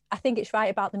I think it's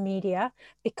right about the media,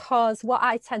 because what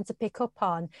I tend to pick up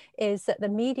on is that the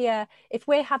media, if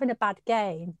we're having a bad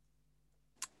game,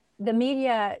 the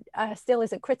media still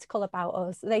isn't critical about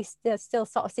us. They still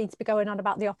sort of seem to be going on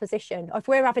about the opposition. Or if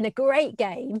we're having a great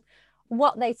game,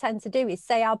 what they tend to do is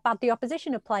say how bad the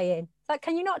opposition are playing. So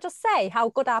can you not just say how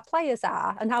good our players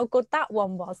are and how good that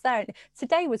one was there?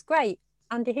 Today was great.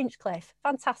 Andy Hinchcliffe,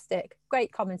 fantastic,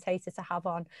 great commentator to have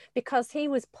on, because he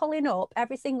was pulling up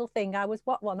every single thing I was,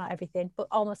 well, not everything, but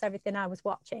almost everything I was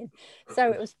watching.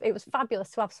 So it was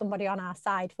fabulous to have somebody on our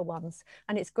side for once,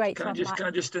 and it's great. Can I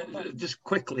just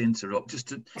quickly interrupt, just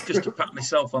to pat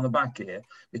myself on the back here,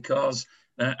 because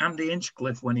Andy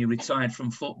Hinchcliffe, when he retired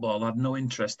from football, had no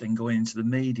interest in going into the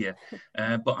media,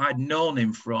 but I'd known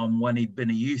him from when he'd been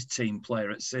a youth team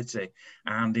player at City,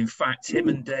 and in fact, him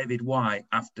and David White,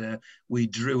 after we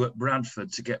drew at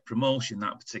Bradford to get promotion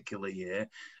that particular year,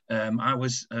 I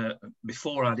was,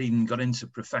 before I'd even got into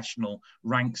professional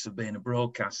ranks of being a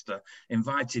broadcaster,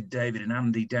 invited David and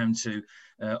Andy down to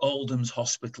Oldham's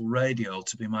Hospital Radio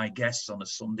to be my guests on a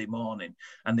Sunday morning.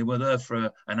 And they were there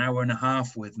for an hour and a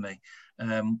half with me,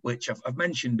 which I've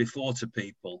mentioned before to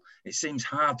people. It seems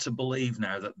hard to believe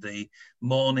now that the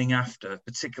morning after,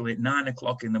 particularly at 9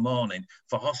 o'clock in the morning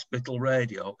for Hospital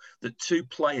Radio, that two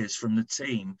players from the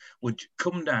team would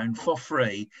come down for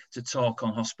free to talk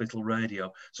on Hospital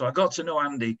Radio. So I got to know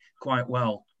Andy quite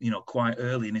well, you know, quite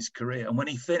early in his career. And when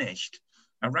he finished,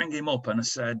 I rang him up and I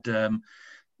said,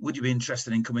 would you be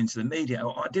interested in coming to the media?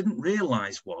 What I didn't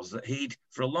realise was that he'd,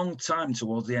 for a long time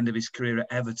towards the end of his career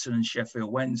at Everton and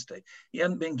Sheffield Wednesday, he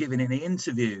hadn't been giving any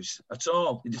interviews at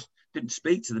all. He just didn't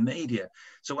speak to the media.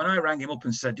 So when I rang him up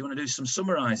and said, do you want to do some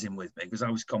summarising with me? Because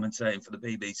I was commentating for the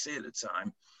BBC at the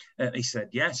time. He said,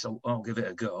 yes, I'll give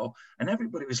it a go. And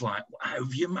everybody was like, how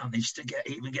have you managed to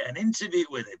even get an interview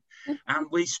with him? And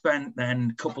we spent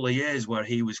then a couple of years where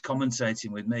he was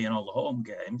commentating with me in all the home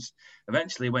games.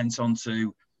 Eventually went on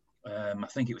to, I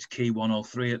think it was Key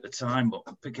 103 at the time, but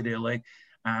Piccadilly.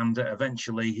 And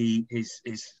eventually his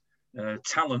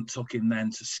talent took him then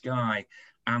to Sky.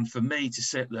 And for me to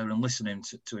sit there and listen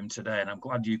to him today, and I'm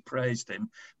glad you praised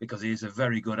him because he is a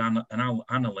very good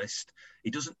analyst. He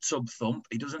doesn't tub thump.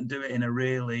 He doesn't do it in a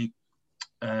really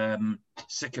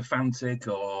sycophantic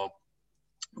or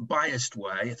biased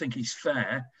way. I think he's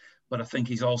fair, but I think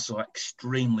he's also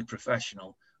extremely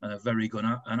professional and a very good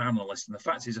an analyst. And the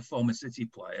fact he's a former City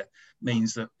player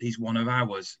means that he's one of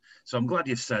ours. So I'm glad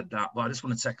you said that, but I just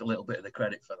want to take a little bit of the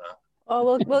credit for that.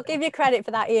 Oh, we'll give you credit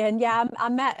for that, Ian. Yeah, I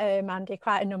met Andy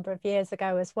quite a number of years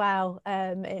ago as well,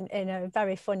 in a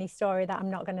very funny story that I'm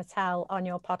not going to tell on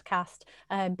your podcast.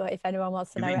 But if anyone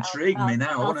wants to know, you've intrigued me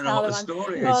now. I want to know what the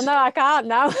story is. Oh no, I can't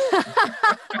now.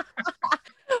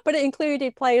 But it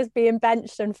included players being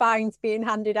benched and fines being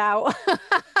handed out.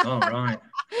 All right.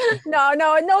 No,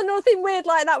 nothing weird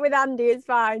like that with Andy. It's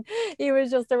fine. He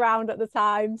was just around at the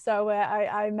time, so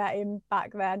I met him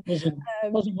back then.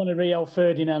 Wasn't one of Rio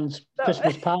Ferdinand's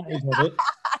Christmas parties, was it?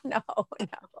 No.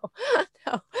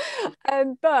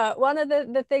 But one of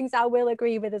the things I will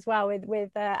agree with as well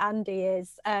with Andy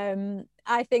is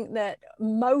I think that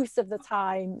most of the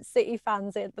time City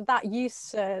fans are that used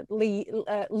to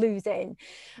losing,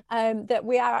 that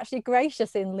we are actually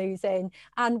gracious in losing,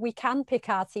 and we can pick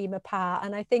our team apart.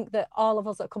 And I think that all of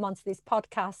us that come onto this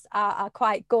podcast are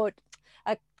quite good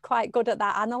at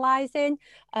that analysing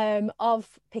of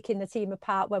picking the team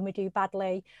apart when we do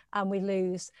badly and we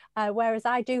lose. Whereas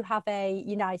I do have a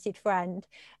United friend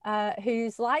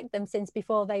who's liked them since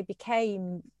before they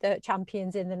became the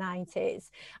champions in the 90s.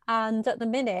 And at the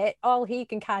minute, all he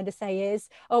can kind of say is,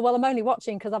 oh, well, I'm only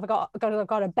watching because I've got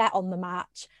a bet on the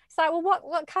match. It's like, well,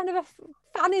 what kind of a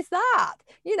fan is that?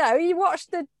 You know, you watch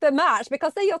the match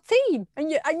because they're your team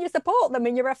and you support them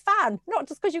and you're a fan, not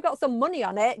just because you've got some money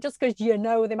on it, just because you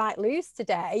know they might lose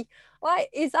today. Like,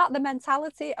 is that the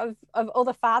mentality of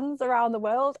other fans around the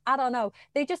world? I don't know.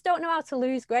 They just don't know how to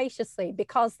lose graciously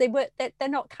because they're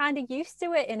not kind of used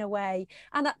to it in a way.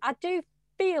 And I do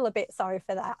feel a bit sorry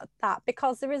for that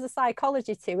because there is a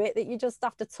psychology to it that you just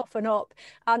have to toughen up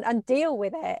and deal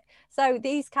with it. So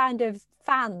these kind of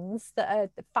fans that are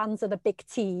the fans of the big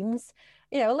teams,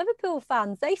 you know, Liverpool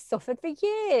fans, they suffered for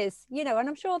years, you know, and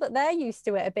I'm sure that they're used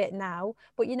to it a bit now.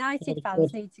 But United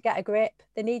fans need to get a grip.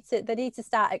 They need to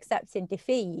start accepting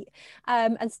defeat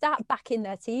and start backing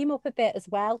their team up a bit as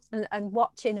well, and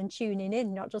watching and tuning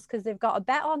in, not just because they've got a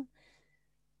bet on.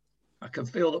 I can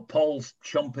feel that Paul's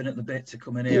chomping at the bit to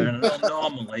come in here. And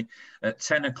normally at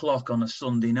 10 o'clock on a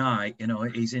Sunday night, you know,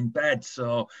 he's in bed.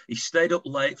 So he stayed up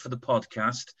late for the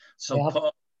podcast. So yeah.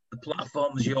 Paul, the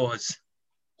platform's yours.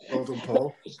 Well done,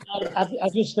 Paul. I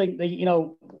just think that, you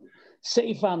know,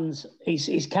 City fans,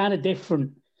 it's kind of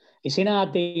different. It's in our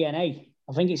DNA.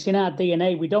 I think it's in our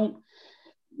DNA. We don't,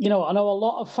 you know, I know a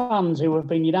lot of fans who have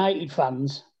been United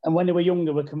fans and when they were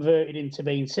younger were converted into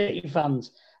being City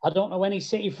fans. I don't know any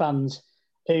City fans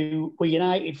who were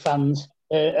United fans,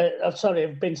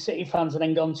 have been City fans and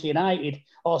then gone to United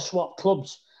or swapped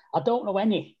clubs. I don't know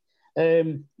any.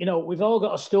 You know, we've all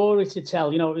got a story to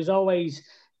tell. You know, there's always,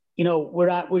 you know, we're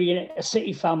a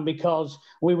City fan because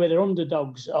we were their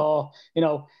underdogs, or, you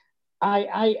know,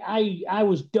 I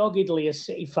was doggedly a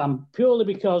City fan purely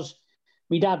because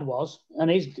my dad was and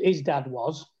his dad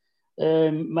was.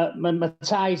 My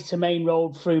ties to Main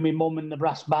Road through my mum and the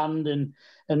brass band and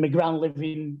my gran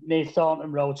living near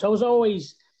Thornton Road. So I was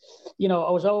always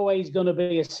going to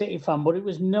be a City fan, but it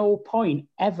was no point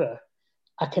ever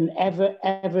I can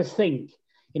ever think,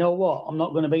 you know what, I'm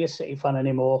not going to be a City fan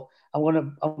anymore. I'm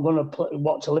going to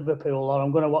watch Liverpool or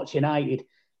I'm going to watch United.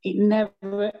 It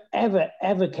never,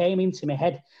 ever came into my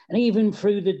head. And even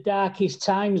through the darkest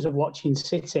times of watching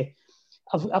City,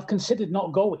 I've considered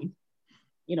not going.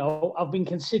 You know, I've been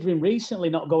considering recently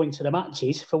not going to the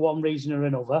matches for one reason or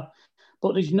another,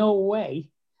 but there's no way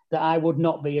that I would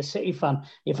not be a City fan.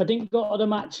 If I didn't go to the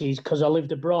matches because I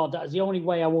lived abroad, that's the only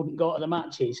way I wouldn't go to the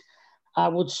matches. I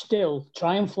would still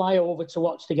try and fly over to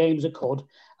watch the games I could.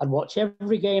 I'd watch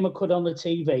every game I could on the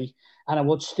TV, and I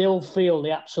would still feel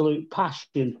the absolute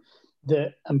passion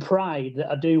and pride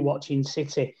that I do watching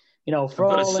City, You know, for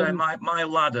I've got to all say, them, my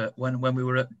lad, when we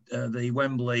were at the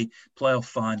Wembley playoff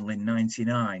final in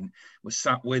 '99, was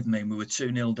sat with me, and we were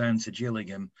 2-0 down to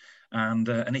Gillingham,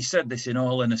 and he said this in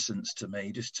all innocence to me.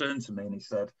 He just turned to me and he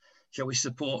said, "Shall we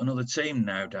support another team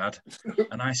now, Dad?"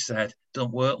 And I said,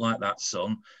 "Don't work like that,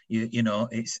 son. You know,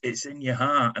 it's in your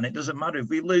heart, and it doesn't matter if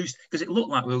we lose, because it looked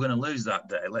like we were going to lose that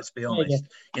day. Let's be honest.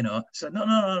 You know." I said,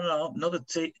 "No.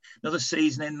 Another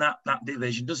season in that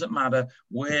division doesn't matter.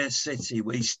 We're City.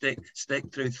 We stick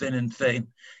through thin and thin.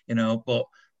 You know." But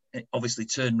it obviously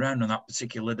turned around on that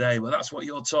particular day. Well, that's what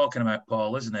you're talking about,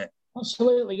 Paul, isn't it?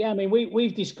 Absolutely, yeah. I mean,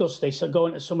 we've discussed this,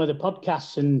 going to some of the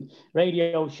podcasts and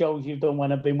radio shows you've done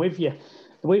when I've been with you.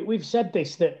 We've said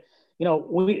this, that, you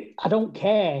know, I don't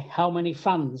care how many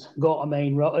fans go to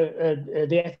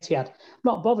the Etihad. I'm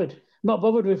not bothered. I'm not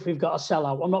bothered if we've got a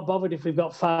sellout. I'm not bothered if we've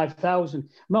got 5,000. I'm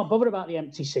not bothered about the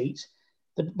empty seats.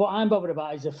 What I'm bothered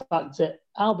about is the fact that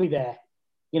I'll be there,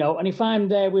 you know, and if I'm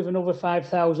there with another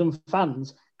 5,000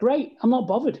 fans, great. I'm not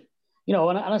bothered. You know,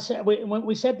 and I said, when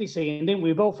we said this, Ian, didn't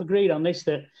we? We both agreed on this,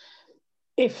 that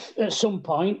if at some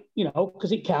point, you know,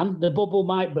 because it can, the bubble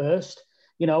might burst,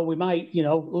 you know, we might, you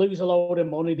know, lose a load of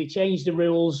money, they change the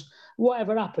rules,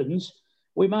 whatever happens,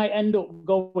 we might end up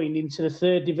going into the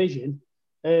third division.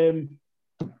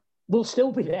 We'll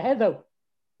still be there, though.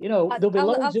 You know, there'll be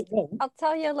loads of them. I'll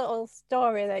tell you a little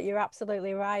story that you're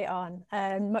absolutely right on.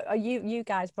 You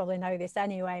guys probably know this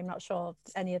anyway. I'm not sure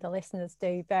if any of the listeners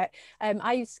do, but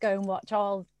I used to go and watch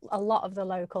a lot of the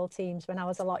local teams when I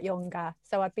was a lot younger.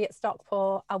 So I'd be at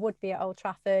Stockport, I would be at Old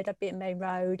Trafford, I'd be at Main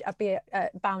Road, I'd be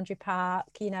at Boundary Park,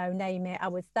 you know, name it, I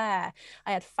was there.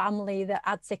 I had family that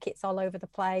had tickets all over the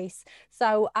place.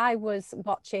 So I was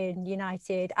watching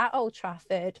United at Old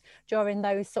Trafford during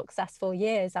those successful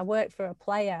years. I worked for a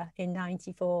player in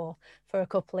 '94 for a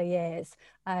couple of years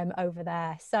over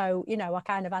there. So, you know, I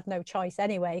kind of had no choice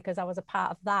anyway, because I was a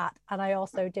part of that. And I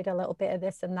also did a little bit of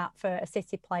this and that for a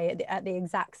City play at the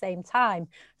exact same time.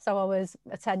 So I was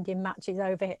attending matches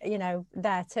over, you know,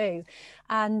 there too.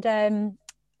 And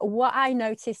what I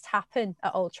noticed happen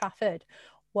at Old Trafford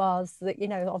was that, you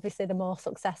know, obviously the more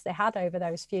success they had over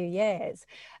those few years,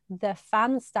 the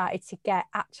fans started to get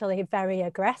actually very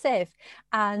aggressive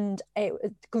and it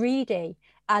was greedy,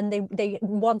 and they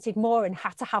wanted more and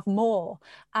had to have more.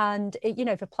 And you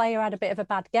know, if a player had a bit of a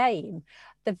bad game,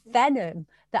 the venom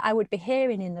that I would be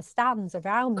hearing in the stands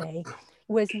around me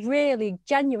was really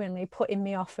genuinely putting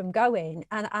me off from going,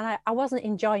 and I wasn't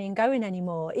enjoying going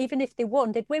anymore. Even if they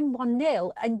won, they'd win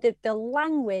 1-0, and the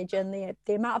language and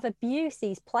the amount of abuse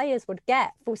these players would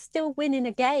get for still winning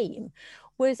a game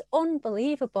was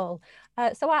unbelievable.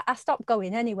 So I stopped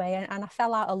going anyway, and I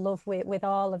fell out of love with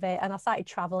all of it, and I started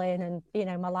traveling, and you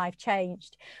know, my life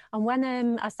changed. And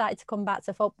when I started to come back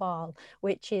to football,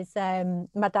 which is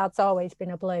my dad's always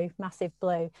been a Blue, massive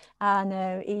Blue,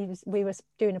 and we were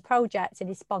doing a project, and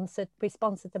we sponsored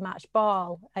the match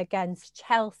ball against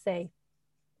Chelsea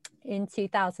in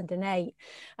 2008,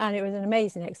 and it was an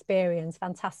amazing experience,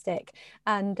 fantastic.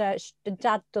 And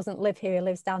Dad doesn't live here, he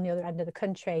lives down the other end of the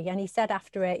country, and he said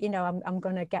after it, you know, I'm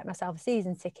going to get myself a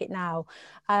season ticket now,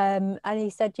 and he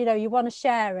said, you know, you want to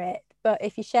share it, but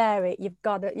if you share it, you've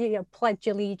got to, you know, pledge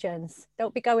allegiance,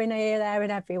 don't be going here, there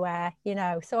and everywhere, you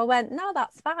know. So I went, no,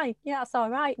 that's fine, yeah, that's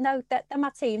all right, no, they're my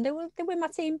team, they were my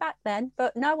team back then,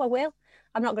 but no,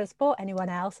 I'm not going to support anyone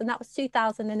else. And that was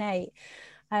 2008.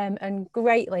 And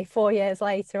greatly 4 years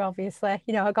later, obviously,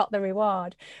 you know, I got the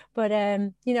reward. But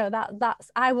you know, that's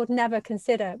I would never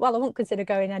consider, well, I wouldn't consider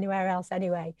going anywhere else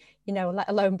anyway, you know, let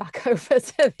alone back over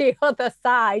to the other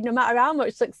side. No matter how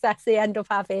much success they end up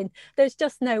having, there's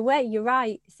just no way. You're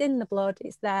right, it's in the blood,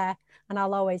 it's there, and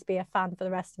I'll always be a fan for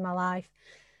the rest of my life.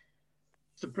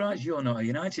 Surprised you're not a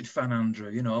United fan,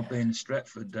 Andrew, you know, being a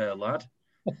Stretford lad.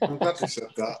 I'm glad you said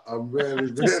that. I'm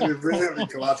really, really, really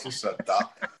glad you said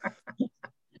that.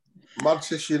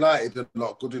 Manchester United are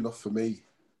not good enough for me.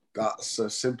 That's a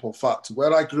simple fact.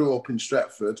 Where I grew up in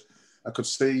Stretford, I could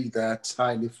see their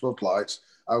tiny floodlights.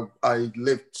 I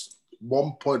lived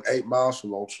 1.8 miles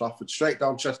from Old Trafford, straight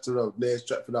down Chester Road, near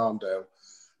Stretford Arndale,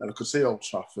 and I could see Old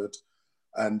Trafford.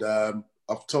 And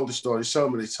I've told this story so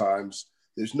many times.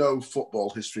 There's no football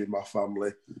history in my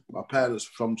family. My parents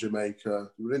were from Jamaica.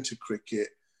 We were into cricket.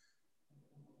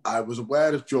 I was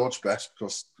aware of George Best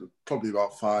because probably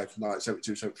about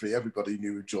 72, 73, everybody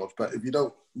knew George Best. If you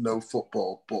don't know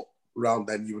football, but around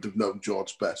then you would have known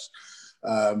George Best.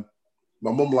 My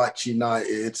mum liked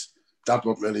United. Dad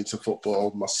wasn't really into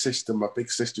football. My sister, my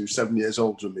big sister, who's 7 years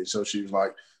older than me, so she was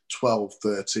like 12,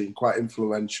 13, quite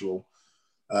influential.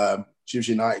 She was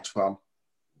a United fan.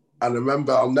 And I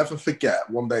remember, I'll never forget,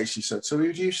 one day she said, so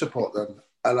who do you support then?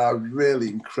 And I was really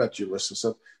incredulous. I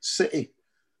said, City.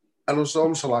 And I was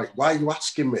almost like, why are you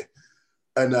asking me?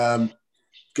 And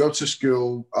go to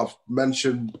school. I've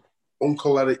mentioned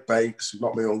Uncle Eric Bates,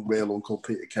 not my own real uncle,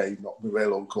 Peter Kay, not my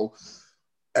real uncle.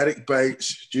 Eric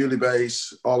Bates, Julie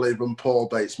Bates, Olive and Paul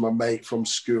Bates, my mate from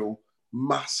school,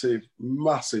 massive,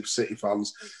 massive City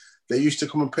fans. They used to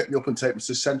come and pick me up and take me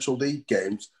to Central League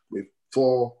games with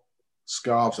 4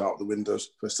 scarves out the windows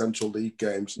for Central League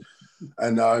games.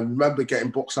 And I remember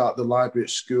getting books out of the library at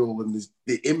school, and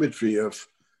the imagery of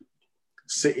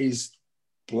City's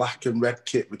black and red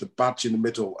kit with the badge in the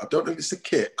middle. I don't know if it's the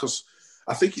kit, because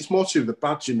I think it's more to the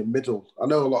badge in the middle. I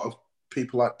know a lot of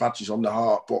people like badges on the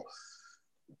heart, but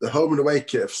the home and away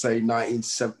kit of, say,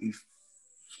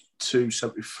 1972,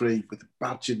 73, with the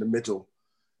badge in the middle,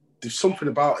 there's something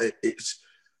about it. It's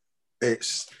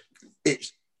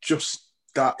just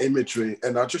that imagery,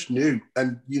 and I just knew,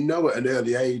 and you know at an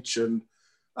early age, and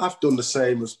I've done the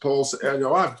same as Paul said. You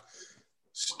know, I've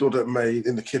stood at me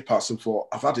in the kit pass and thought,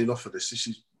 I've had enough of this.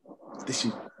 This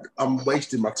is, I'm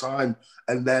wasting my time,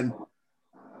 and then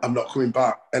I'm not coming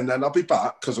back, and then I'll be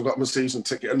back because I've got my season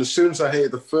ticket. And as soon as I hear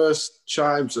the first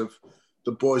chimes of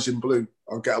the Boys in Blue,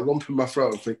 I'll get a lump in my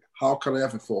throat and think, how can I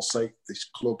ever forsake this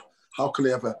club? How can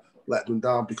I ever let them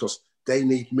down? Because they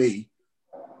need me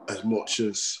as much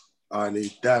as I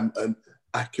need them. And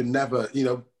I can never, you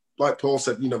know, like Paul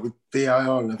said, you know, with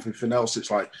VIR and everything else,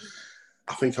 it's like,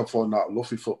 I think I've fallen out of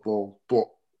love with football. But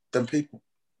then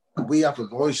we have a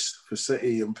voice for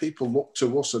City, and people look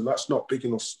to us, and that's not big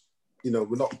enough. You know,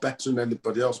 we're not better than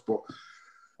anybody else. But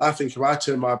I think if I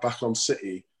turn my back on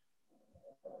City,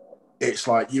 it's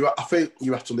like I think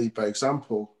you have to lead by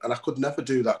example. And I could never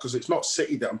do that, because it's not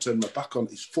City that I'm turning my back on.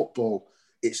 It's football.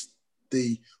 It's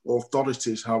the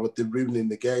authorities, how they're ruining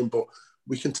the game. But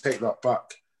we can take that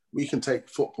back. We can take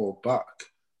football back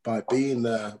by being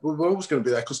there. We're always going to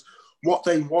be there, because what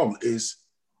they want is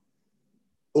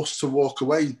us to walk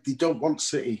away. They don't want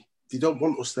City. They don't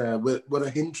want us there. We're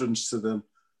a hindrance to them.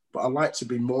 But I like to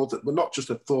be more that we're not just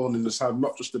a thorn in the side,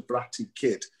 not just a bratty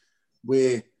kid.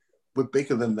 We're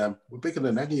bigger than them. We're bigger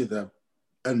than any of them.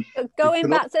 And going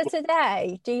back to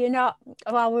today, do you not,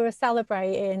 while we were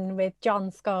celebrating with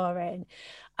John scoring,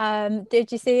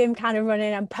 did you see him kind of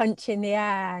running and punching the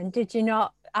air? And did you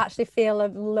not actually feel a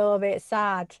little bit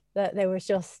sad that there was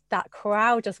just, that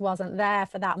crowd just wasn't there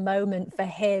for that moment for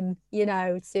him, you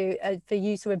know, to for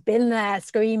you to have been there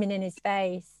screaming in his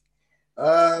face?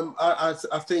 I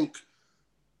think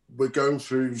we're going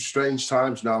through strange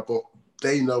times now, but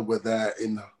they know we're there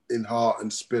in heart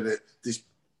and spirit. These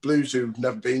Blues who've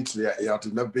never been to the Etihad,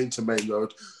 have never been to Main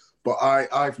Road, but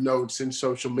I've known since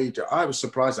social media, I was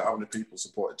surprised at how many people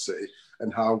supported City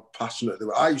and how passionate they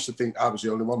were. I used to think I was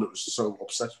the only one that was so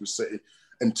obsessed with City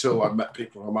until I met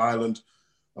people from Ireland.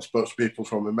 I spoke to people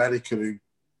from America who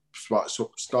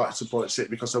started supporting City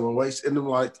because they were wasting. And I'm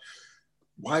like,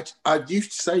 why? I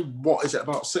used to say, what is it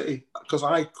about City? Because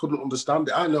I couldn't understand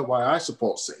it. I know why I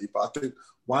support City, but I think,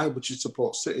 why would you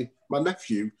support City? My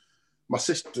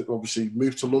sister obviously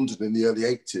moved to London in the early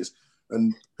 80s,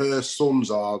 and her sons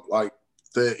are like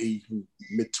 30,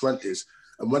 mid-20s.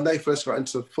 And when they first got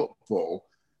into football,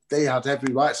 they had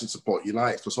every right to support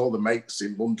United because all the mates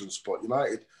in London support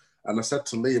United. And I said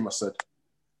to Liam,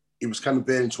 he was kind of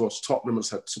veering towards Tottenham and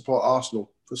said, support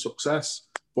Arsenal for success.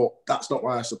 But that's not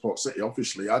why I support City,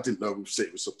 obviously. I didn't know if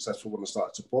City was successful when I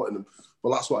started supporting them.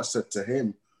 But that's what I said to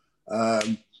him.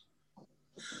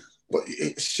 But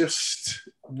it's just,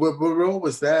 we're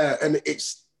always there. And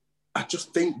I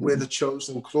just think we're the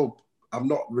chosen club. I'm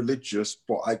not religious,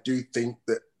 but I do think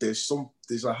that there's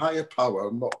a higher power.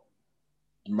 I'm not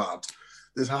mad.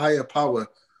 There's a higher power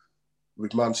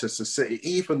with Manchester City.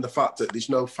 Even the fact that there's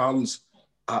no fans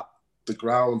at the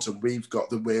grounds and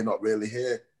we're not really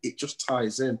here. It just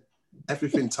ties in.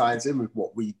 Everything ties in with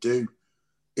what we do.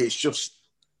 It's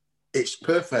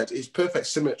perfect. It's perfect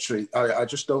symmetry. I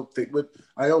just don't think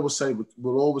I always say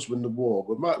we'll always win the war.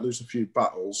 We might lose a few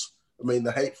battles. I mean,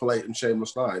 the Hateful Eight and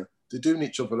Shameless Nine, they're doing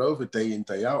each other over day in,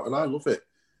 day out. And I love it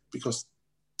because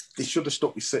they should have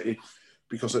stuck with City,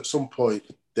 because at some point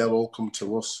they'll all come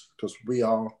to us because we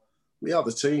are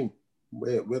the team.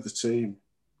 We're the team.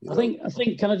 I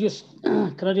think. Can I just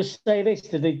say this?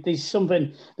 There's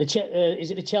something.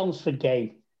 Is it the Chelmsford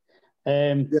game?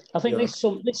 I think this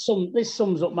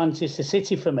sums up Manchester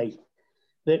City for me.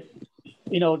 That,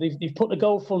 you know, they've put the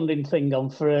GoFunding thing on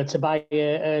for to buy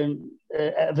a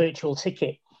virtual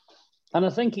ticket, and I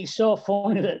think it's so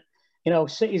funny that, you know,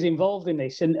 City's involved in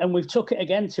this, and we've took it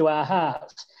again to our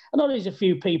hearts. I know there's a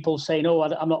few people saying, "Oh,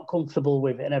 I'm not comfortable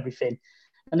with it" and everything.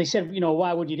 And they said,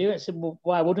 why would you do it? I said, well,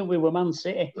 why wouldn't we? We're Man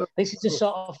City. This is the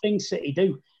sort of thing City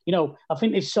do. I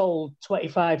think they've sold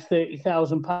 25,000,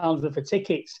 30,000 pounds worth of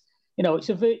tickets. It's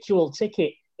a virtual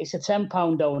ticket. It's a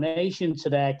 £10 donation to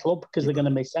their club because they're going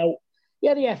to miss out.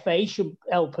 Yeah, the FA should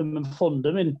help them and fund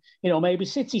them, and maybe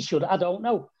City should. I don't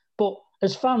know, but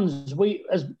as fans,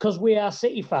 because we are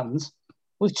City fans,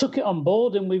 we've took it on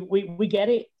board and we get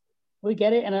it. We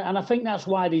get it, and I think that's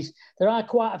why there are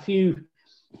quite a few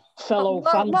fellow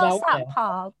fans what's out that, there.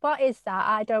 Paul? What is that?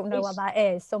 I don't know what that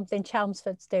is. Something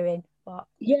Chelmsford's doing. But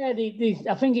yeah,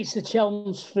 I think it's the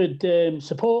Chelmsford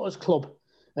Supporters Club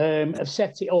have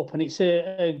set it up, and it's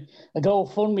a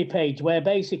GoFundMe page where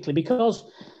basically because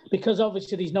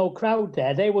obviously there's no crowd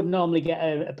there, they would normally get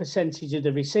a percentage of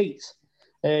the receipts,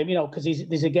 because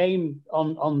there's a game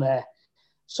on there.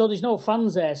 So there's no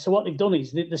fans there. So what they've done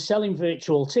is they're selling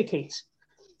virtual tickets.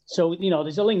 So,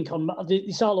 there's a link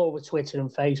it's all over Twitter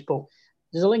and Facebook.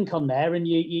 There's a link on there and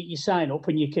you sign up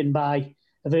and you can buy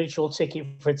a virtual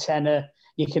ticket for a tenner.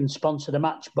 You can sponsor the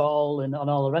match ball and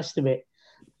all the rest of it.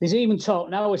 There's even talk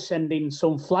now of sending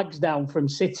some flags down from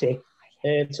City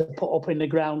to put up in the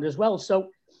ground as well. So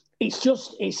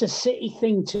it's a City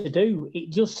thing to do.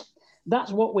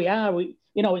 That's what we are.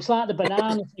 It's like the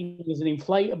banana things and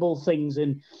inflatable things,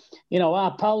 and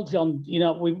our pal John.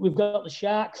 We've got the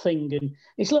shark thing, and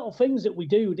it's little things that we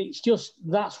do.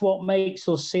 That's what makes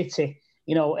us City.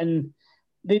 And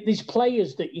there's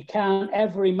players that you can't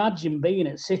ever imagine being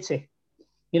at City.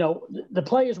 The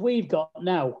players we've got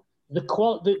now, the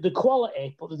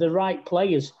quality, but the right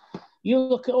players. You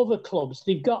look at other clubs;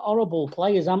 they've got horrible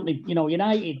players, haven't they?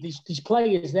 United, these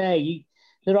players there,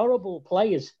 they're horrible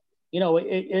players.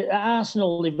 At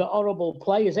Arsenal, they've got horrible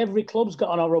players. Every club's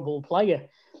got an horrible player.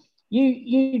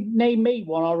 You name me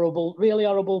one really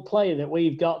horrible player that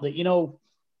we've got that,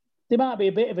 they might be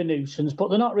a bit of a nuisance, but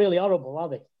they're not really horrible, are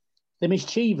they? They're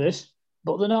mischievous,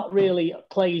 but they're not really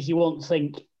players you won't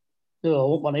think, I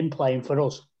won't want him playing for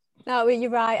us. No, you're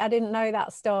right. I didn't know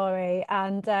that story.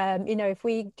 And, if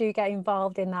we do get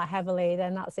involved in that heavily,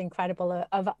 then that's incredible.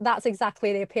 That's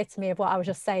exactly the epitome of what I was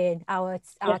just saying. Our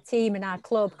team and our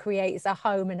club creates a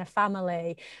home and a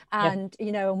family. And,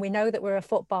 and we know that we're a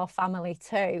football family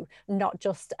too, not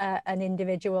just an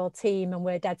individual team, and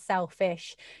we're dead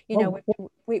selfish.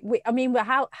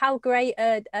 How great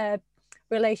a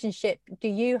relationship do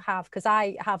you have? Because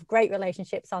I have great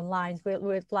relationships online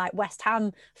with like West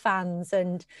Ham fans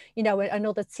and and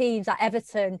other teams like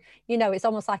Everton. It's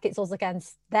almost like it's us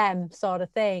against them sort of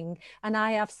thing. And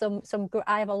I have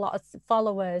I have a lot of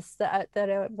followers that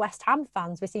are West Ham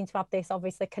fans. We seem to have this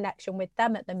obviously connection with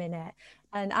them at the minute,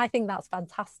 and I think that's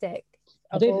fantastic.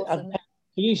 I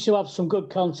used to have some good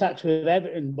contacts with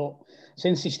Everton, but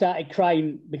since he started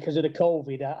crying because of the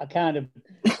COVID, I kind of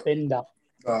binned that.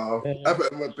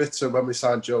 Everton were bitter when we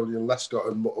signed Jodian Lescott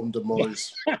and under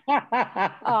Moyes.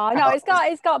 Oh no,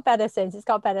 it's got better since.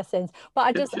 But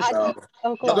I just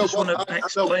want to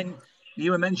explain. You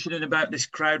were mentioning about this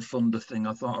crowdfunder thing.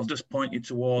 I thought I'll just point you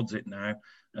towards it now.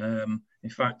 In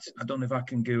fact, I don't know if I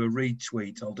can do a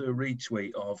retweet. I'll do a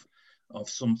retweet of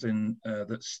something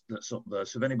that's up there.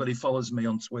 So if anybody follows me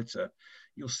on Twitter,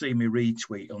 you'll see me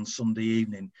retweet on Sunday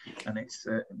evening, and it's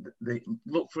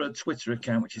look for a Twitter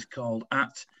account which is called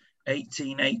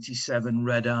 @1887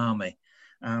 Red Army,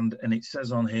 and it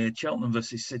says on here, Cheltenham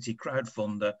versus City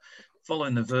crowdfunder.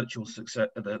 Following the success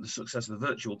of the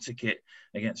virtual ticket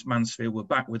against Mansfield, we're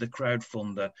back with a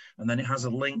crowdfunder, and then it has a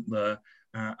link there,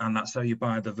 and that's how you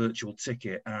buy the virtual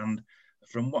ticket. And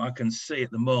from what I can see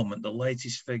at the moment, the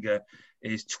latest figure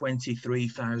is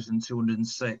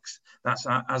 23,206. That's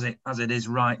as it is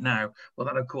right now. Well,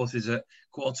 that of course is at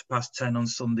 10:15 on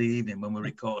Sunday evening when we're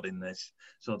recording this.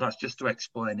 So that's just to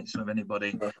explain it. So if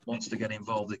anybody wants to get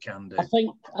involved, they can do. I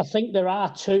think there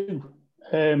are two.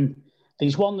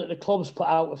 There's one that the clubs put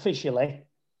out officially,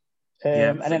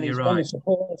 and then there's one the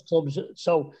supporters clubs.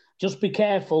 So just be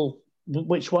careful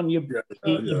which one you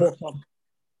book on.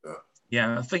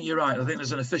 Yeah, I think you're right. I think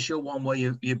there's an official one where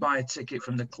you buy a ticket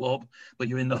from the club, but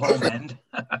you're in the home end.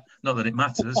 Not that it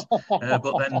matters.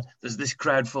 But then there's this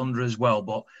crowdfunder as well.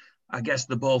 But I guess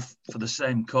they're both for the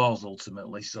same cause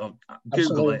ultimately. So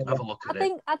Google it, have a look at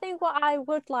it. I think what I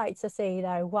would like to see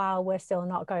though, while we're still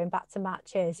not going back to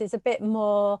matches, is a bit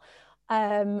more.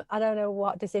 I don't know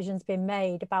what decision's been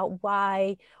made about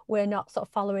why we're not sort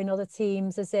of following other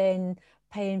teams, as in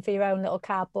paying for your own little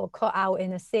cardboard cutout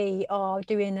in a seat, or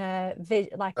doing a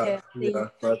digital,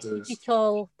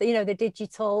 the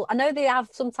digital. I know they have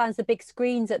sometimes the big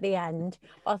screens at the end.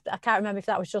 I can't remember if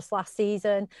that was just last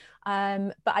season.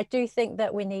 But I do think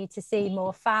that we need to see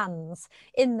more fans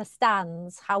in the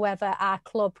stands. However, our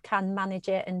club can manage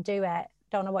it and do it.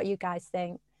 Don't know what you guys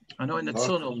think. I know in the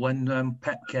tunnel when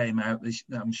Pep came out,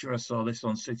 I'm sure I saw this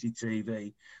on City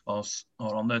TV or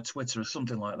on their Twitter or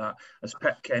something like that. As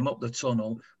Pep came up the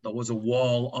tunnel, there was a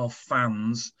wall of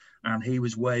fans and he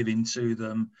was waving to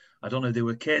them. I don't know if they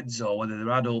were kids or whether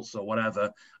they're adults or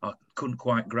whatever. I couldn't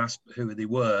quite grasp who they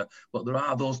were, but there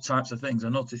are those types of things. I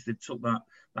noticed they took that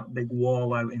big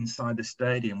wall out inside the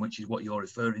stadium, which is what you're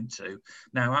referring to.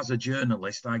 Now, as a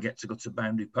journalist, I get to go to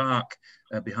Boundary Park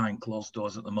behind closed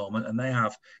doors at the moment, and they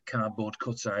have cardboard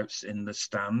cutouts in the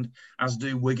stand, as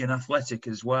do Wigan Athletic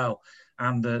as well.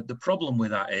 And the problem with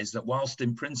that is that whilst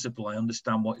in principle I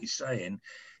understand what you're saying,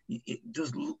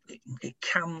 it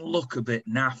can look a bit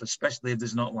naff, especially if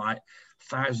there's not like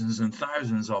thousands and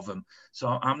thousands of them. So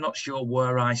I'm not sure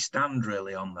where I stand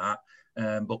really on that.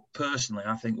 But personally,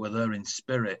 I think we're there in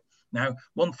spirit. Now,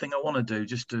 one thing I want to do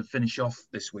just to finish off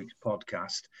this week's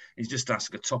podcast is just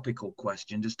ask a topical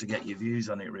question just to get your views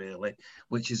on it really,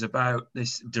 which is about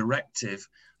this directive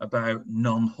about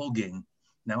non-hugging.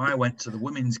 Now, I went to the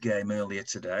women's game earlier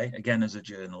today, again as a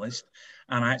journalist,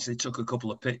 and I actually took a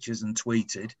couple of pictures and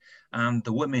tweeted, and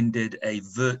the women did a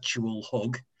virtual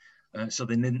hug. So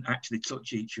they didn't actually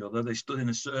touch each other. They stood in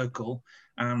a circle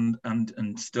and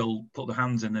still put their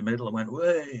hands in the middle and went,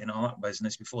 way, and all that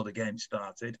business before the game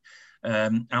started.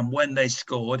 And when they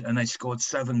scored, and they scored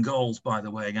 7 goals, by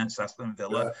the way, against Aston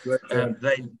Villa,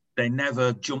 they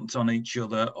never jumped on each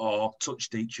other or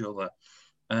touched each other.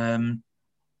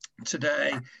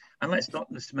 Today, and let's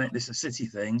make this a City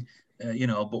thing,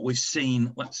 but we've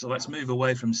seen, let's move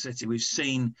away from City. We've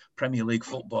seen Premier League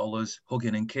footballers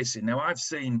hugging and kissing. Now, I've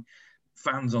seen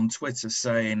fans on Twitter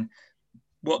saying,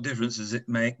 what difference does it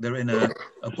make? They're in a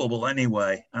bubble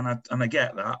anyway. And I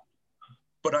get that.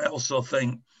 But I also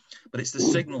think, but it's the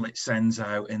signal it sends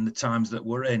out in the times that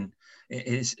we're in.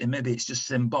 Maybe it's just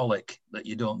symbolic that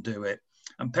you don't do it.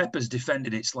 And Pepper's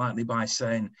defended it slightly by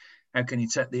saying, how can you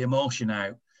take the emotion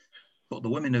out? But the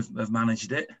women have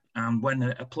managed it. And when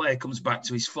a player comes back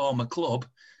to his former club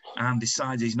and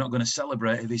decides he's not going to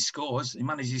celebrate if he scores, he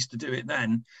manages to do it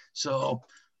then. So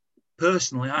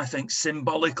personally, I think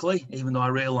symbolically, even though I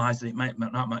realise that it might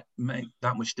not make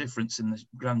that much difference in the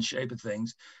grand shape of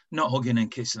things, not hugging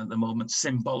and kissing at the moment,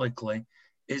 symbolically,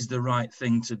 is the right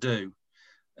thing to do.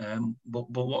 But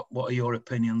what are your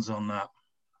opinions on that?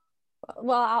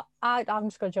 Well, I'm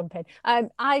just going to jump in.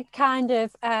 I kind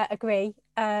of agree,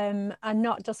 and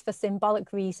not just for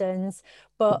symbolic reasons,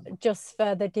 but just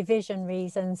for the division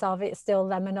reasons of it's still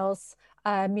them and us.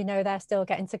 They're still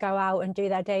getting to go out and do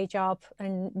their day job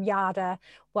and yada,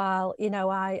 while,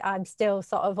 I'm still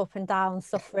sort of up and down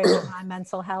suffering with my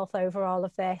mental health over all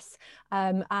of this.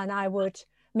 And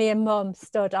me and Mum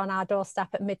stood on our doorstep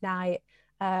at midnight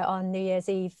on New Year's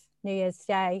Eve, New Year's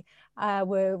Day.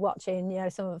 We're watching,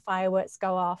 some of the fireworks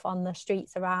go off on the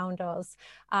streets around us,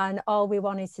 and all we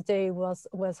wanted to do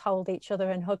was hold each other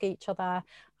and hug each other.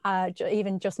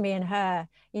 Even just me and her,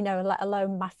 let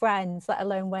alone my friends, let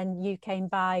alone when you came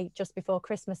by just before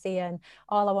Christmas, Ian.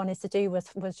 All I wanted to do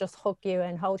was just hug you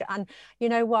and hold you. And you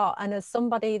know what? And as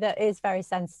somebody that is very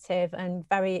sensitive and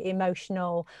very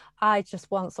emotional, I just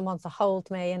want someone to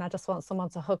hold me, and I just want someone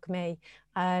to hug me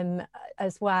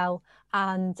as well.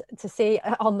 And to see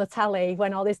on the telly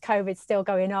when all this COVID's still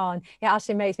going on, it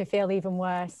actually makes me feel even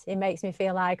worse. It makes me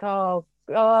feel like, I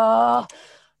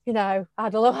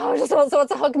just want someone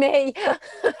to hug me.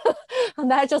 And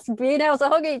they're just being able to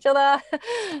hug each other.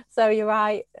 So you're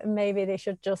right, maybe they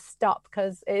should just stop,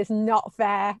 because it's not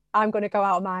fair. I'm going to go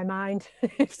out of my mind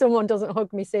if someone doesn't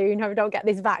hug me soon, or don't get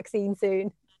this vaccine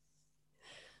soon.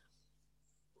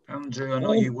 Andrew, I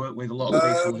know you work with a lot of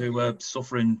people who are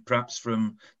suffering perhaps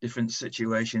from different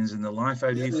situations in their life.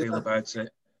 How do you feel about it?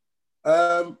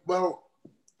 Well,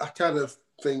 I kind of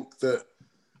think that,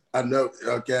 I know,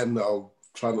 again, I'll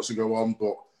try not to go on,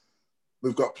 but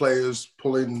we've got players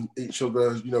pulling each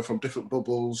other, from different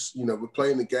bubbles. We're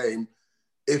playing the game.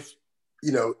 If,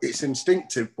 it's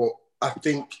instinctive, but I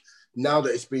think now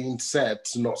that it's being said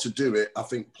not to do it, I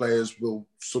think players will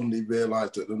suddenly realise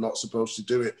that they're not supposed to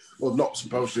do it, or not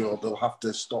supposed to, or they'll have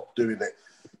to stop doing it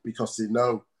because they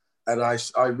know. And I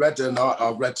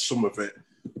read some of it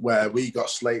where we got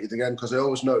slated again, because I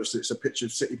always noticed it's a picture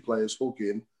of City players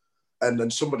hugging, and then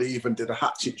somebody even did a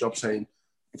hatchet job saying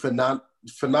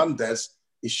Fernandez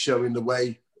is showing the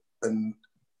way.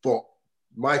 But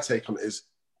my take on it is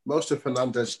most of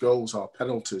Fernandez's goals are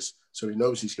penalties, so he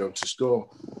knows he's going to score.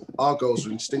 Our goals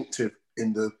are instinctive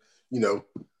in the,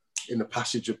 in the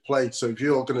passage of play. So if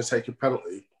you're going to take a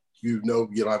penalty, you know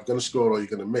you're either going to score or you're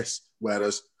going to miss.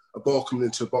 Whereas a ball coming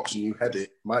into the box and you head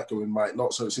it, might go in, might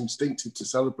not. So it's instinctive to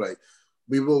celebrate.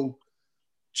 We will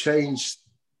change,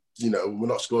 we're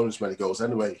not scoring as many goals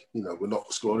anyway. We're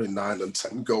not scoring 9 and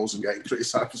 10 goals and getting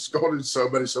criticised for scoring so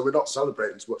many. So we're not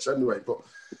celebrating as much anyway. But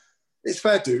it's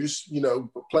fair dues,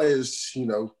 but players,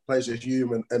 players are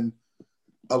human. And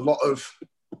a lot of,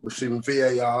 we've seen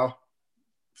VAR,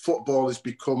 football has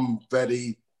become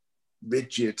very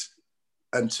rigid.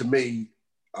 And to me,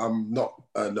 I'm not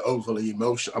an overly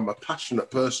emotional, I'm a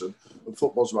passionate person, and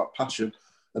football's about passion,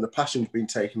 and the passion's been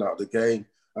taken out of the game.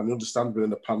 And I understand we're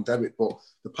in a pandemic, but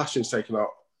the passion's taken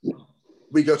out.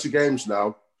 We go to games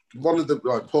now. One of the,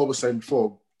 like Paul was saying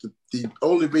before, the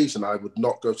only reason I would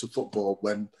not go to football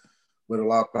when we're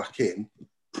allowed back in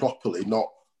properly, not,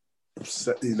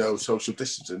 social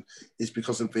distancing, is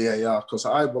because of VAR. Because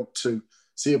I want to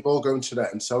see a ball go into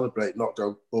net and celebrate, not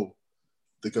go, oh,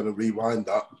 they're going to rewind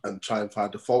that and try and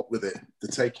find a fault with it. They're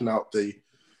taking out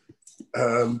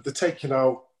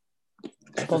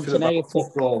spontaneity.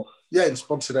 Football. Yeah, the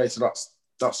spontaneity.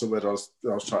 That's the word I was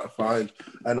trying to find.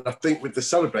 And I think with the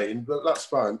celebrating, that's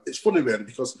fine. It's funny really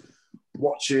because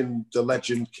watching the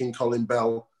legend King Colin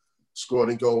Bell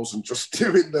scoring goals and just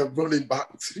doing the running back,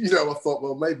 I thought,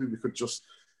 well, maybe we could just,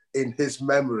 in his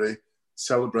memory,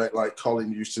 celebrate like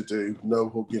Colin used to do, no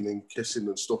hugging and kissing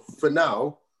and stuff for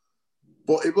now.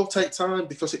 But it will take time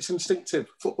because it's instinctive.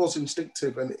 Football's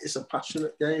instinctive and it's a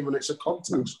passionate game and it's a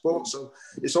contact sport. So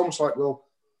it's almost like, well,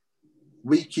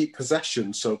 we keep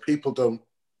possession so people don't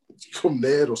come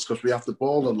near us because we have the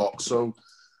ball a lot. So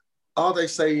are they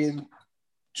saying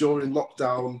during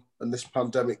lockdown and this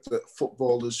pandemic that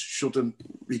footballers shouldn't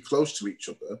be close to each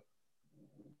other?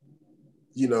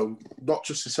 Not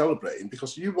just to celebrating,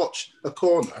 because you watch a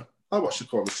corner. I watched a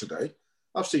corner today.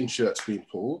 I've seen shirts being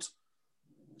pulled.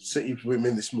 City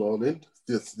women this morning,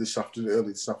 early this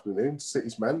afternoon,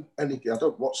 City's men. I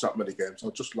don't watch that many games. I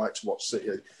just like to watch City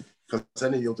because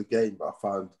any other game I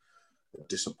find a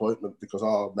disappointment because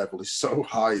our level is so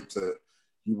high that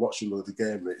you watch another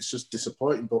game and it's just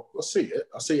disappointing. But I see it.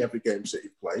 I see every game City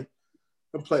play,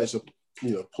 and players are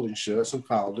pulling shirts and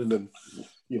fouling and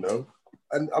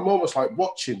and I'm almost like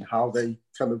watching how they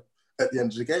kind of at the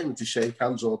end of the game to shake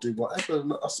hands or do whatever.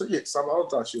 And I see it. Sam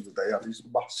Allardyce the other day had his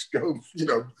mask go,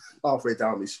 halfway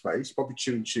down his face, probably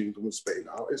chewing gum and spitting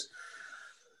out.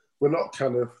 We're not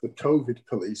kind of the COVID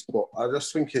police, but I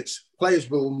just think players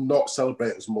will not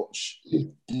celebrate as much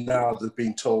now they've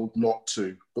been told not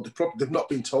to, but they've not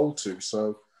been told to.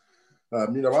 So,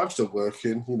 I'm still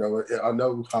working. I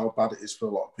know how bad it is for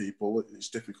a lot of people. It's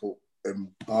difficult in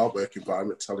our work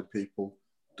environment telling people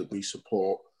that we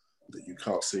support that you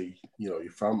can't see, your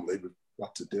family. We've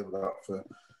had to deal with that for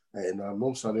 8 or 9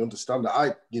 months, and I understand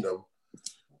that.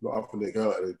 Not having to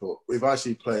go at it, but if I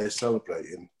see players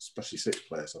celebrating, especially City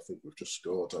players, I think we've just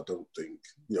scored. I don't think,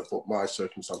 but my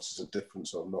circumstances are different,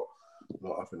 so I'm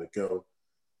not having to go.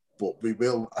 But we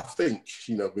will, I think,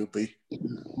 we'll be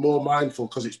more mindful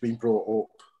because it's been brought up.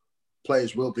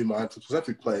 Players will be mindful because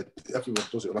everyone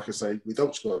does it. Like I say, we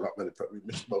don't score that many, we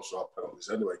miss most of our penalties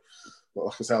anyway. But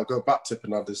like I say, I'll go back to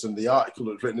Fernandez and the article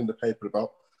that's written in the paper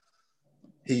about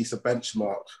he's a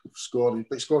benchmark scoring,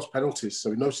 but he scores penalties, so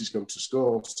he knows he's going to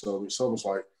score. So it's almost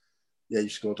like, yeah, you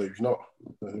scored, if you're not.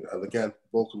 And again,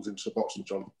 ball comes into the box and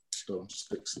John Stone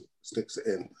sticks it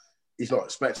in. He's not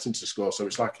expecting to score, so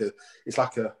it's like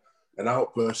an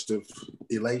outburst of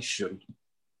elation.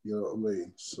 You know what I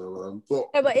mean? So,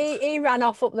 but he ran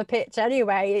off up the pitch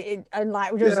anyway, and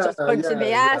just punching the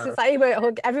air. It's like he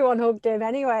weren't everyone hugged him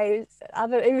anyway.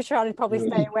 He was trying to probably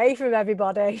stay away from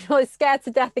everybody. He was scared to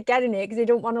death of getting it because he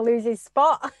didn't want to lose his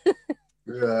spot.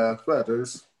 Yeah, fair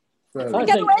dues. Get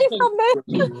away from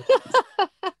me!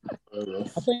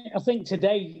 I think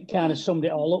today kind of summed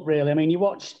it all up. Really, I mean, you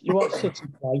watch City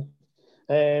play.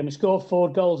 He scored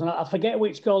 4 goals, and I forget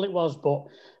which goal it was, but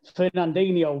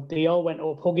Fernandinho, they all went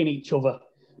up hugging each other.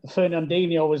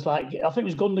 Fernandinho was like, I think it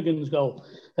was Gundogan's goal.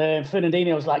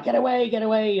 Fernandinho was like, get away,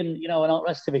 and and all the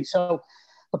rest of it. So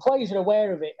the players are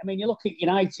aware of it. I mean, you look at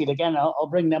United again. I'll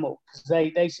bring them up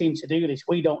because they seem to do this.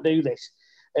 We don't do this.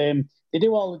 They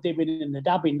do all the dibbing and the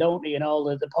dabbing, don't they? And all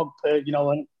the Pogba,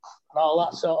 and all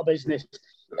that sort of business.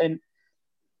 And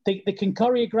they can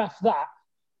choreograph that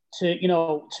to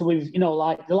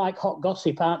like they're like hot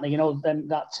gossip, aren't they? Them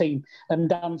that team and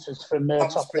dancers from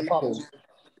top of the pops.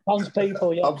 Hans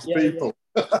people, yeah. People.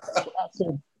 Yeah. That's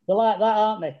them. They're like that,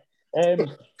 aren't they?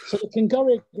 So they can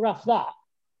choreograph that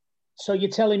So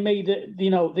you're telling me that, you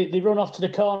know, they run off to the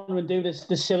corner and do this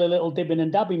silly little dibbing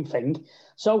and dabbing thing.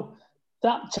 So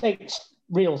that takes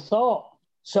real thought.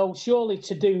 So surely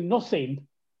to do nothing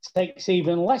takes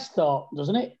even less thought,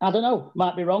 doesn't it? I don't know.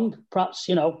 Might be wrong. Perhaps,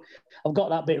 you know, I've got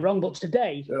that bit wrong. But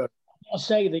today, I'll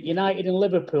say that United and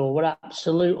Liverpool were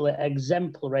absolutely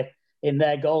exemplary in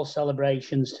their goal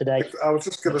celebrations today. I was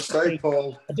just going to say,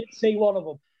 Paul. I did see one of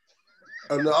them.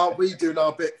 And aren't we doing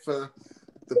our bit for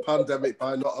the pandemic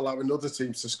by not allowing other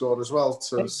teams to score as well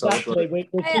to celebrate? We're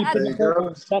keeping the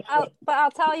bubbles separate. But I'll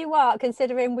tell you what,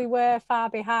 considering we were far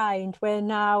behind, we're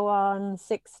now on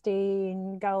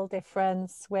 16 goal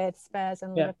difference with Spurs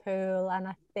and Liverpool, and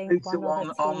I think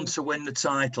 2-1 on to win the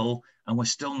title, and we're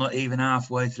still not even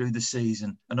halfway through the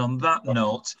season. And on that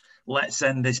note, let's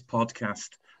end this podcast.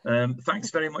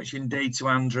 Thanks very much indeed to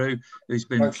Andrew, who's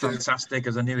been fantastic,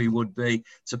 as I knew he would be,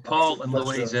 to Paul and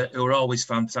Louisa, who are always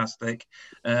fantastic,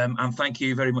 and thank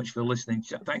you very much for listening.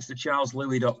 Thanks to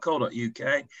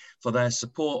charleslouis.co.uk for their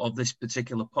support of this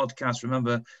particular podcast.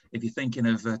 Remember, if you're thinking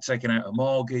of taking out a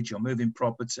mortgage or moving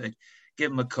property,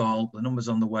 give them a call. The number's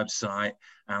on the website.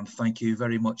 And thank you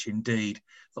very much indeed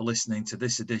for listening to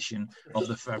this edition of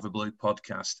the Forever Blue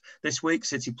podcast. This week,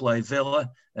 City play Villa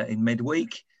in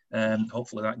midweek.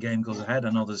 Hopefully that game goes ahead. I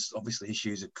know there's obviously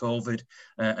issues of COVID,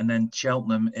 and then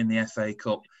Cheltenham in the FA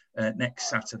Cup next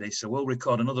Saturday. So we'll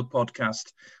record another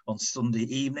podcast on Sunday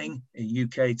evening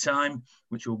UK time,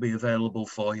 which will be available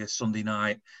for you Sunday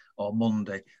night or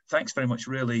Monday. Thanks very much.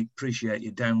 Really appreciate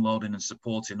you downloading and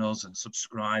supporting us and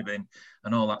subscribing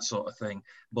and all that sort of thing.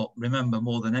 But remember,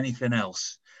 more than anything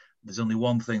else, there's only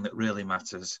one thing that really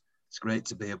matters. It's great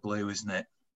to be a Blue, isn't it?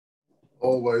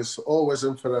 Always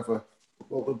and forever.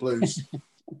 What the Blues.